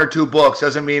out one or two books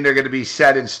doesn't mean they're going to be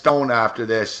set in stone after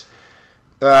this,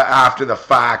 after the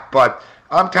fact. But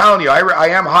I'm telling you, I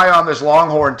am high on this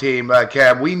Longhorn team,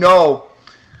 Cam. We know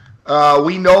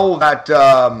that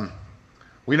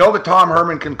Tom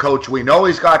Herman can coach. We know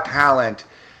he's got talent.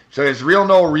 So there's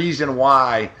no reason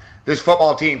why this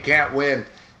football team can't win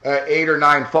 8 or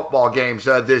 9 football games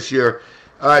this year.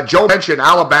 Joe mentioned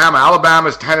Alabama.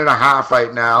 Alabama's 10.5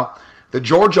 right now. The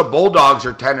Georgia Bulldogs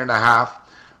are 10.5.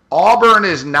 Auburn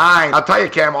is 9. I'll tell you,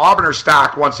 Cam, Auburn are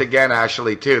stacked once again,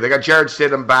 actually, too. They got Jared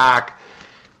Stidham back.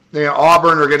 You know,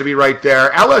 Auburn are going to be right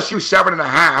there. LSU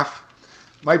 7.5.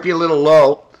 Might be a little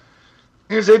low.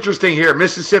 Here's interesting here.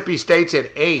 Mississippi State's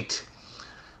at 8.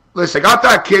 Listen, I got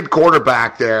that kid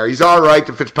quarterback there. He's all right,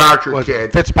 the Fitzpatrick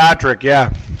kid. Fitzpatrick,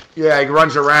 yeah. Yeah, he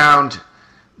runs around.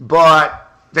 But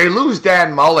they lose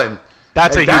Dan Mullen.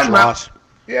 That's a huge loss.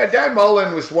 Yeah, Dan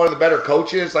Mullen was one of the better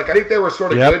coaches. Like, I think they were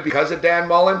sort of good because of Dan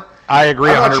Mullen. I agree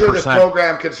 100%. I'm not sure this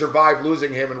program can survive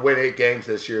losing him and win 8 games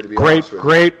this year, to be honest with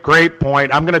you. Great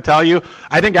point. I'm going to tell you,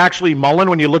 I think actually Mullen,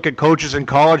 when you look at coaches in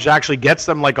college, actually gets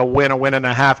them like a win and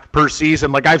a half per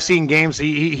season. Like, I've seen games,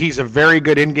 he's a very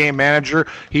good in-game manager.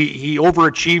 He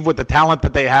overachieved with the talent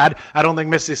that they had. I don't think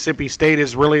Mississippi State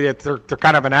is really, they're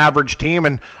kind of an average team,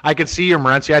 and I can see you,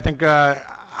 Morency. I think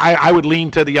I would lean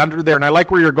to the under there, and I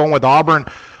like where you're going with Auburn.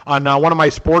 On one of my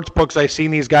sports books, I've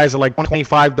seen these guys at like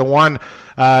 25-1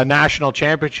 national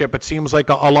championship. It seems like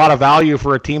a lot of value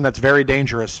for a team that's very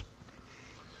dangerous.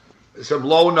 Some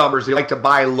low numbers. They like to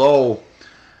buy low.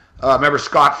 Remember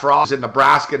Scott Frost's in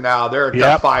Nebraska now. They're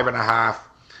at 5.5.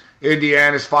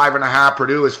 Indiana's 5.5.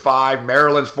 Purdue is 5.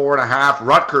 Maryland's 4.5.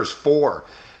 Rutgers 4.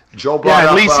 Joe brought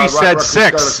at least he said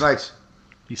Rutgers 6.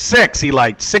 6. He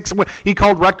liked 6. He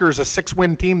called Rutgers a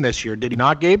 6-win team this year. Did he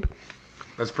not, Gabe?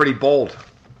 That's pretty bold.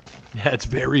 Yeah, it's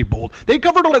very bold. They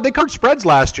covered spreads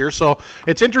last year, so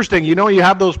it's interesting. You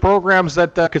have those programs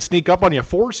that could sneak up on you.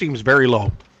 4 seems very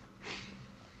low.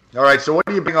 All right, so what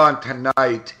do you bring on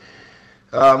tonight?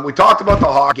 We talked about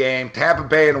the hockey game, Tampa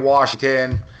Bay and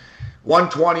Washington.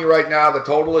 120 right now. The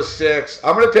total is 6.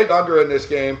 I'm going to take under in this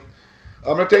game.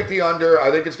 I'm going to take the under.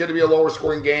 I think it's going to be a lower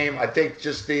scoring game. I think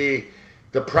just the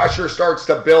pressure starts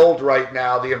to build right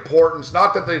now. The importance,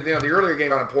 not that the earlier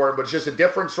game not important, but it's just a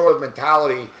different sort of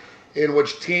mentality in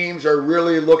which teams are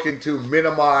really looking to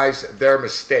minimize their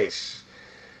mistakes.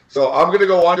 So I'm going to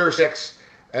go under 6,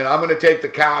 and I'm going to take the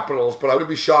Capitals, but I would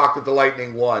be shocked if the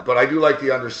Lightning won. But I do like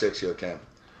the under 6 here, Cam.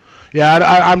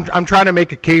 Yeah, I'm trying to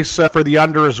make a case for the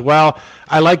under as well.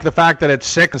 I like the fact that it's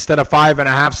 6 instead of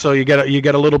 5.5, so you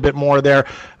get a little bit more there.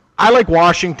 I like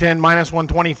Washington minus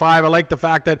 125. I like the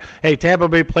fact that, hey, Tampa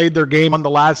Bay played their game on the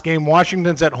last game.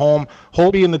 Washington's at home.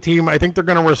 Holtby and the team, I think they're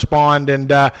going to respond,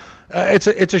 and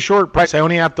it's a short price. I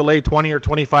only have to lay 20 or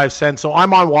 25 cents, so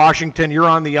I'm on Washington. You're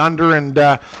on the under, and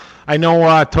I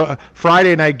know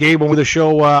Friday night, Gabe, with the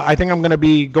show, I think I'm going to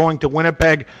be going to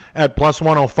Winnipeg at plus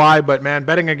 105. But, man,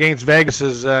 betting against Vegas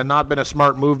has not been a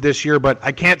smart move this year. But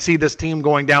I can't see this team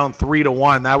going down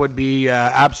 3-1. That would be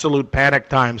absolute panic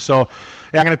time. So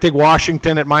yeah, I'm going to take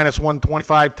Washington at minus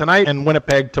 125 tonight and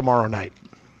Winnipeg tomorrow night.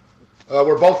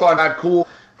 We're both on that cool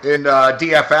in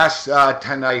DFS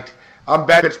tonight. I'm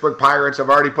betting Pittsburgh Pirates. I've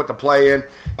already put the play in.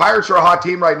 Pirates are a hot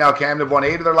team right now, Cam. They've won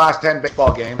 8 of their last 10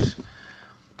 baseball games.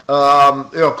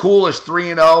 Cool is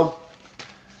 3-0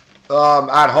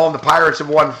 at home. The Pirates have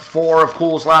won 4 of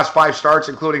Cool's last 5 starts,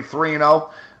 including 3-0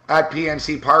 at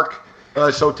PNC Park.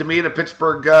 So to me, the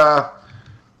Pittsburgh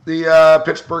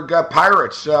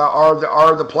Pirates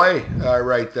are the play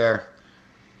right there.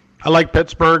 I like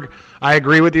Pittsburgh. I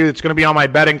agree with you. It's going to be on my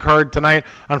betting card tonight.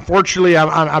 Unfortunately,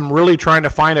 I'm really trying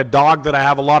to find a dog that I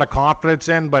have a lot of confidence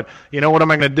in, but you know what am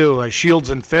I going to do?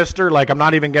 Shields and Fister, I'm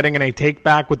not even getting any take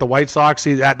back with the White Sox.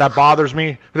 See, that bothers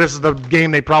me. This is the game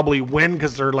they probably win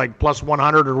because they're plus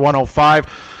 100 or 105.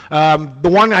 The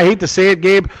one, I hate to say it,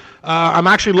 Gabe, I'm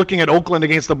actually looking at Oakland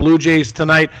against the Blue Jays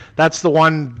tonight. That's the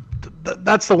one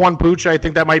pooch I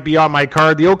think that might be on my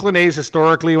card. The Oakland A's,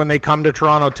 historically, when they come to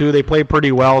Toronto too, they play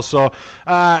pretty well. So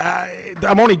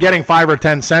I'm only getting 5 or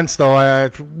 10 cents though.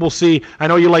 We'll see. I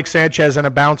know you like Sanchez in a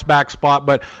bounce back spot,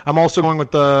 but I'm also going with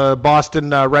the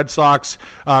Boston Red Sox.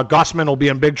 Gossman will be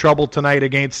in big trouble tonight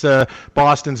against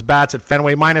Boston's bats at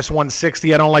Fenway. Minus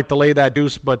 160. I don't like to lay that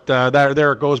deuce, but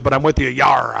there it goes. But I'm with you.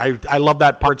 Yar. I love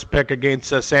that Pirates pick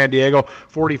against San Diego.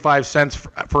 45 cents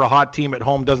for a hot team at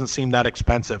home doesn't seem that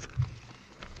expensive.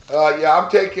 I'm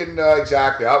taking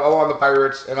exactly. I'm on the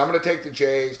Pirates, and I'm going to take the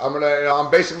Jays. I'm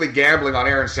basically gambling on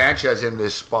Aaron Sanchez in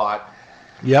this spot.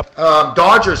 Yep.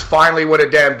 Dodgers finally win a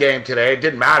damn game today. It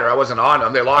didn't matter. I wasn't on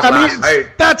them. They lost last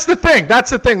night. That's the thing.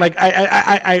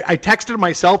 I texted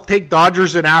myself, take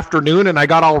Dodgers in afternoon, and I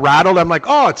got all rattled. I'm like,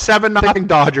 oh, it's 7-0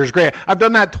 Dodgers. Great. I've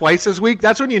done that twice this week.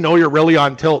 That's when you know you're really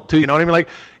on tilt, too. You know what I mean?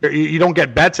 You don't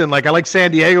get bets in. I like San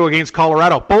Diego against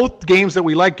Colorado. Both games that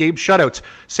we like, Gabe, shutouts.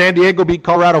 San Diego beat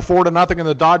Colorado 4-0, and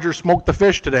the Dodgers smoked the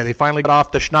fish today. They finally got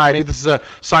off the schneid. I think this is a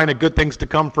sign of good things to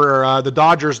come for the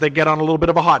Dodgers. They get on a little bit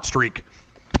of a hot streak.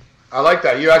 I like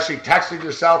that. You actually texted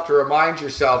yourself to remind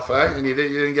yourself, and you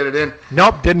didn't get it in.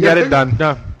 Nope, didn't get it done.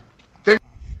 No.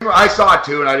 I saw it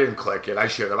too, and I didn't click it. I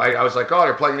should have. I was like, oh,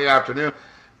 they're playing in the afternoon.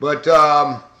 But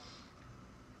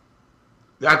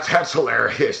that's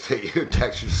hilarious that you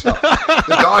text yourself.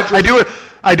 The Dodgers.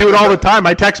 I do it all the time.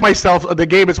 I text myself the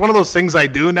game. It's one of those things I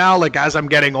do now, as I'm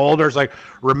getting older. It's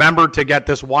remember to get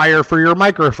this wire for your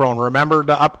microphone. Remember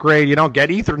to upgrade, get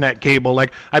Ethernet cable.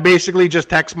 I basically just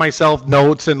text myself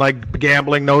notes and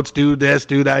gambling notes, do this,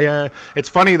 do that. Yeah. It's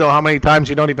funny, though, how many times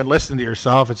you don't even listen to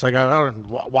yourself. It's I don't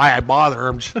know why I bother.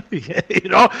 I'm just,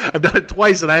 I've done it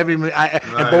twice, and I haven't even,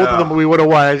 and both of them we would have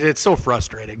won. It's so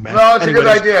frustrating, man. No, it's a good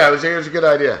idea. It was a good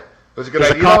idea. It was a good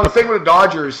idea. The thing with the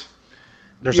Dodgers,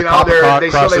 they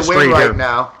win right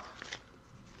now.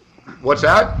 What's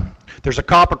that? there's a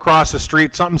cop across the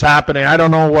street. Something's happening. I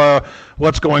don't know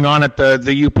what's going on at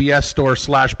the UPS store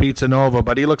 / Pizza Nova,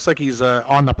 but he looks like he's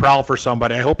on the prowl for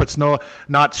somebody. I hope it's not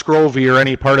Scrovy or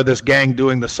any part of this gang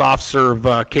doing the soft serve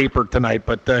caper tonight,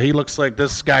 but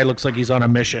this guy looks like he's on a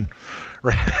mission.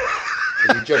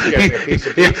 Is he just getting a piece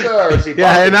of pizza, or is he?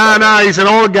 Yeah, no, he's an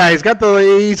old guy. He's got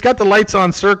the lights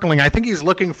on circling. I think he's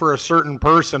looking for a certain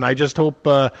person. I just hope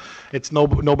it's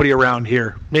nobody around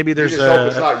here. Maybe there's. You just hope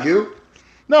it's not you.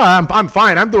 No, I'm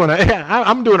fine. I'm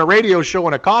doing a radio show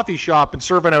in a coffee shop and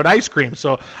serving out ice cream.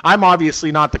 So I'm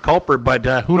obviously not the culprit, but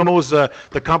who knows the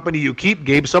company you keep,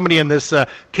 Gabe? Somebody in this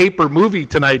caper movie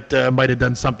tonight might have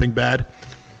done something bad.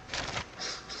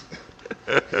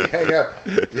 You hang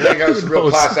out some real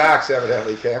class acts,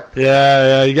 evidently, Cam.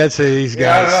 Yeah, you got to say these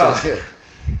guys. I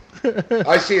don't know.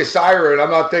 I see a siren.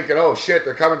 I'm not thinking, oh, shit,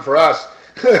 they're coming for us.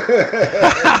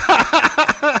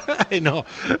 I know.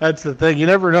 That's the thing. You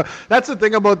never know. That's the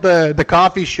thing about the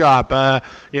coffee shop.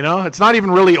 It's not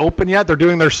even really open yet. They're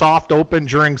doing their soft open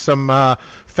during some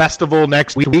festival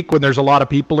next week when there's a lot of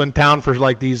people in town for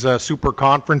like these super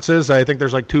conferences. I think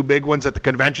there's like 2 big ones at the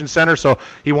convention center, so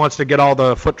he wants to get all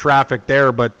the foot traffic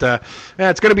there. But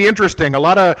it's going to be interesting. A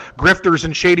lot of grifters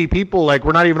and shady people, like,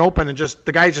 we're not even open, and just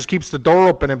the guy just keeps the door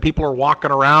open and people are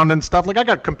walking around and stuff. Like, I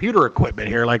got computer equipment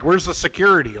here. Like, where's the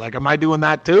security? Like, am I doing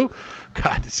that too?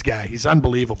 God, this guy, he's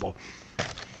unbelievable.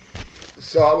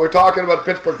 So we're talking about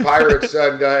Pittsburgh Pirates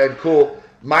and cool,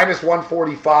 minus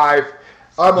 145.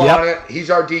 I'm on it. He's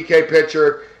our DK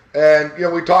pitcher. And,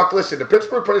 we talked, listen, the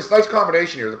Pittsburgh, it's a nice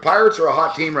combination here. The Pirates are a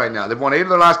hot team right now. They've won 8 of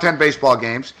their last 10 baseball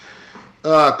games.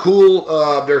 Cool,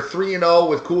 they're 3-0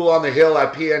 with Cool on the hill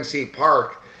at PNC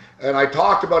Park. And I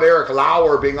talked about Eric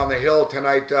Lauer being on the hill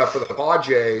tonight for the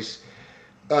Padres.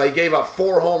 He gave up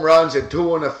 4 home runs in 2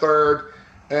 1/3.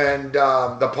 And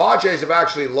the Padres have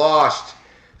actually lost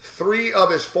 3 of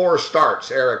his 4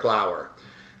 starts, Eric Lauer.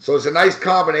 So it's a nice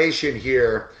combination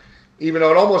here, even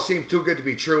though it almost seems too good to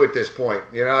be true at this point.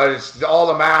 It's all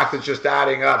the math is just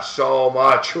adding up so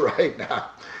much right now.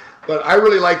 But I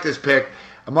really like this pick.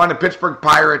 I'm on the Pittsburgh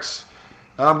Pirates.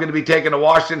 I'm going to be taking the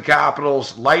Washington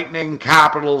Capitals, Lightning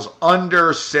Capitals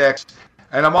under 6.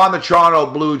 And I'm on the Toronto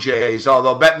Blue Jays,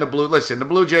 although betting the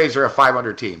Blue Jays are a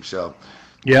 500 team, so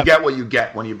you get what you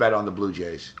get when you bet on the Blue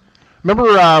Jays.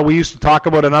 Remember we used to talk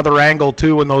about another angle,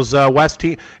 too, when those West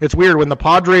teams. It's weird. When the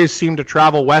Padres seem to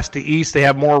travel west to east, they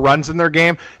have more runs in their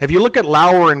game. If you look at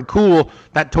Lauer and Cool,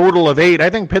 that total of 8, I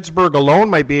think Pittsburgh alone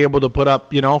might be able to put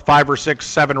up, 5 or 6,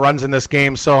 7 runs in this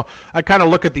game. So I kind of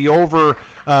look at the over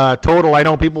total. I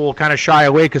know people will kind of shy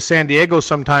away because San Diego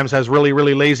sometimes has really,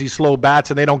 really lazy, slow bats,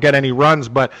 and they don't get any runs.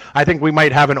 But I think we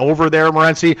might have an over there,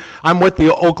 Morency. I'm with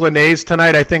the Oakland A's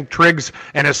tonight. I think Triggs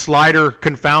and his slider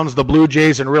confounds the Blue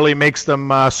Jays and really makes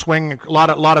them swing. A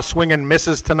lot of swing and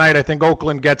misses tonight. I think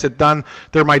Oakland gets it done.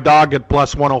 They're my dog at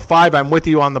plus 105. I'm with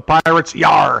you on the Pirates.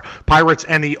 Yar! Pirates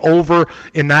and the over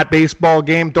in that baseball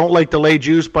game. Don't like to lay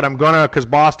juice, but I'm gonna because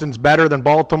Boston's better than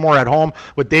Baltimore at home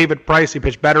with David Price. He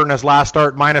pitched better in his last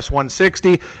start, minus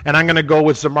 160. And I'm gonna go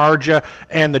with Zamarja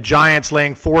and the Giants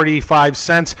laying 45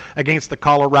 cents against the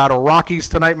Colorado Rockies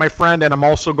tonight, my friend. And I'm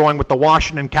also going with the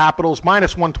Washington Capitals,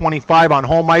 minus 125 on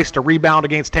home ice to rebound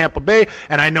against Tampa Bay.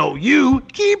 And I know you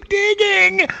keep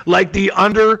digging like the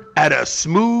under at a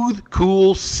smooth,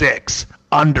 cool 6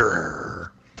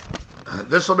 under.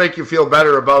 This will make you feel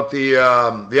better about the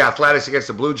Athletics against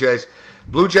the Blue Jays.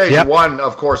 Blue Jays won,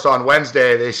 of course, on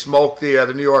Wednesday. They smoked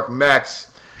the New York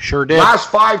Mets. Sure did. Last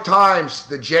 5 times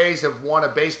the Jays have won a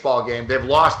baseball game, they've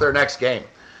lost their next game.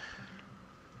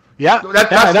 Yeah,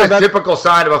 that's the typical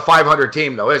sign of a 500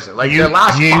 team, though, isn't it? Like the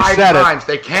last 5 times,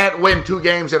 they can't win 2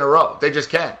 games in a row. They just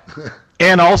can't.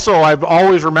 And also, I've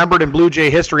always remembered in Blue Jay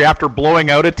history, after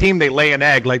blowing out a team, they lay an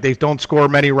egg. Like, they don't score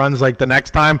many runs like the next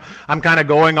time. I'm kind of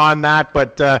going on that.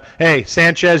 But, hey,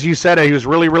 Sanchez, you said it. He was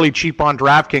really, really cheap on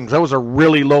DraftKings. That was a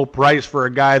really low price for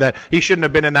a guy that he shouldn't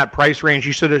have been in that price range.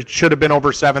 He should have been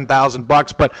over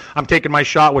 $7,000. But I'm taking my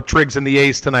shot with Triggs and the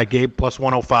A's tonight, Gabe, plus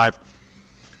 105.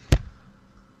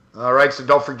 All right, so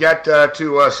don't forget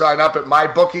to sign up at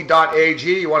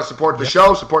mybookie.ag. You want to support the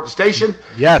show, support the station?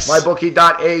 Yes.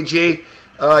 Mybookie.ag.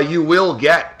 You will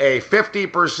get a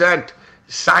 50%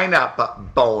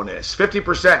 sign-up bonus.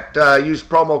 50%. Use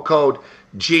promo code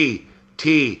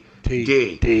GTD.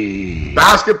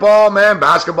 Basketball, man.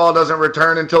 Basketball doesn't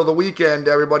return until the weekend,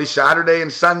 everybody. Saturday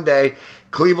and Sunday.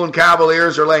 Cleveland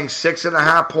Cavaliers are laying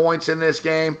 6.5 points in this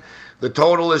game. The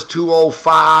total is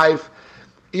 205.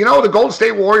 The Golden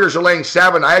State Warriors are laying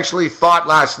 7. I actually thought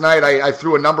last night, I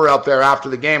threw a number out there after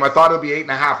the game. I thought it would be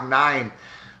 8.5, 9.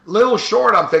 Little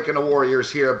short, I'm thinking, the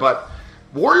Warriors here, but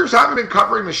Warriors haven't been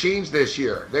covering machines this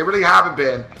year. They really haven't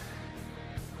been.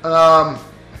 I'll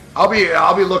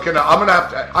be looking. I'm gonna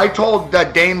have to. I told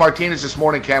Dane Martinez this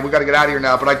morning, Cam. We got to get out of here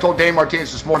now. But I told Dane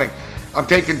Martinez this morning, I'm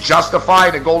taking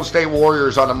Justified and Golden State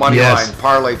Warriors on the money line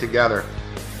parlay together.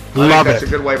 I think that's a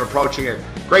good way of approaching it.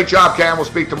 Great job, Cam. We'll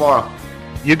speak tomorrow.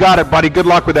 You got it, buddy. Good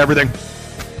luck with everything.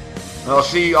 I'll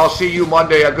see you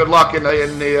Monday. Good luck in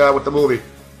the with the movie.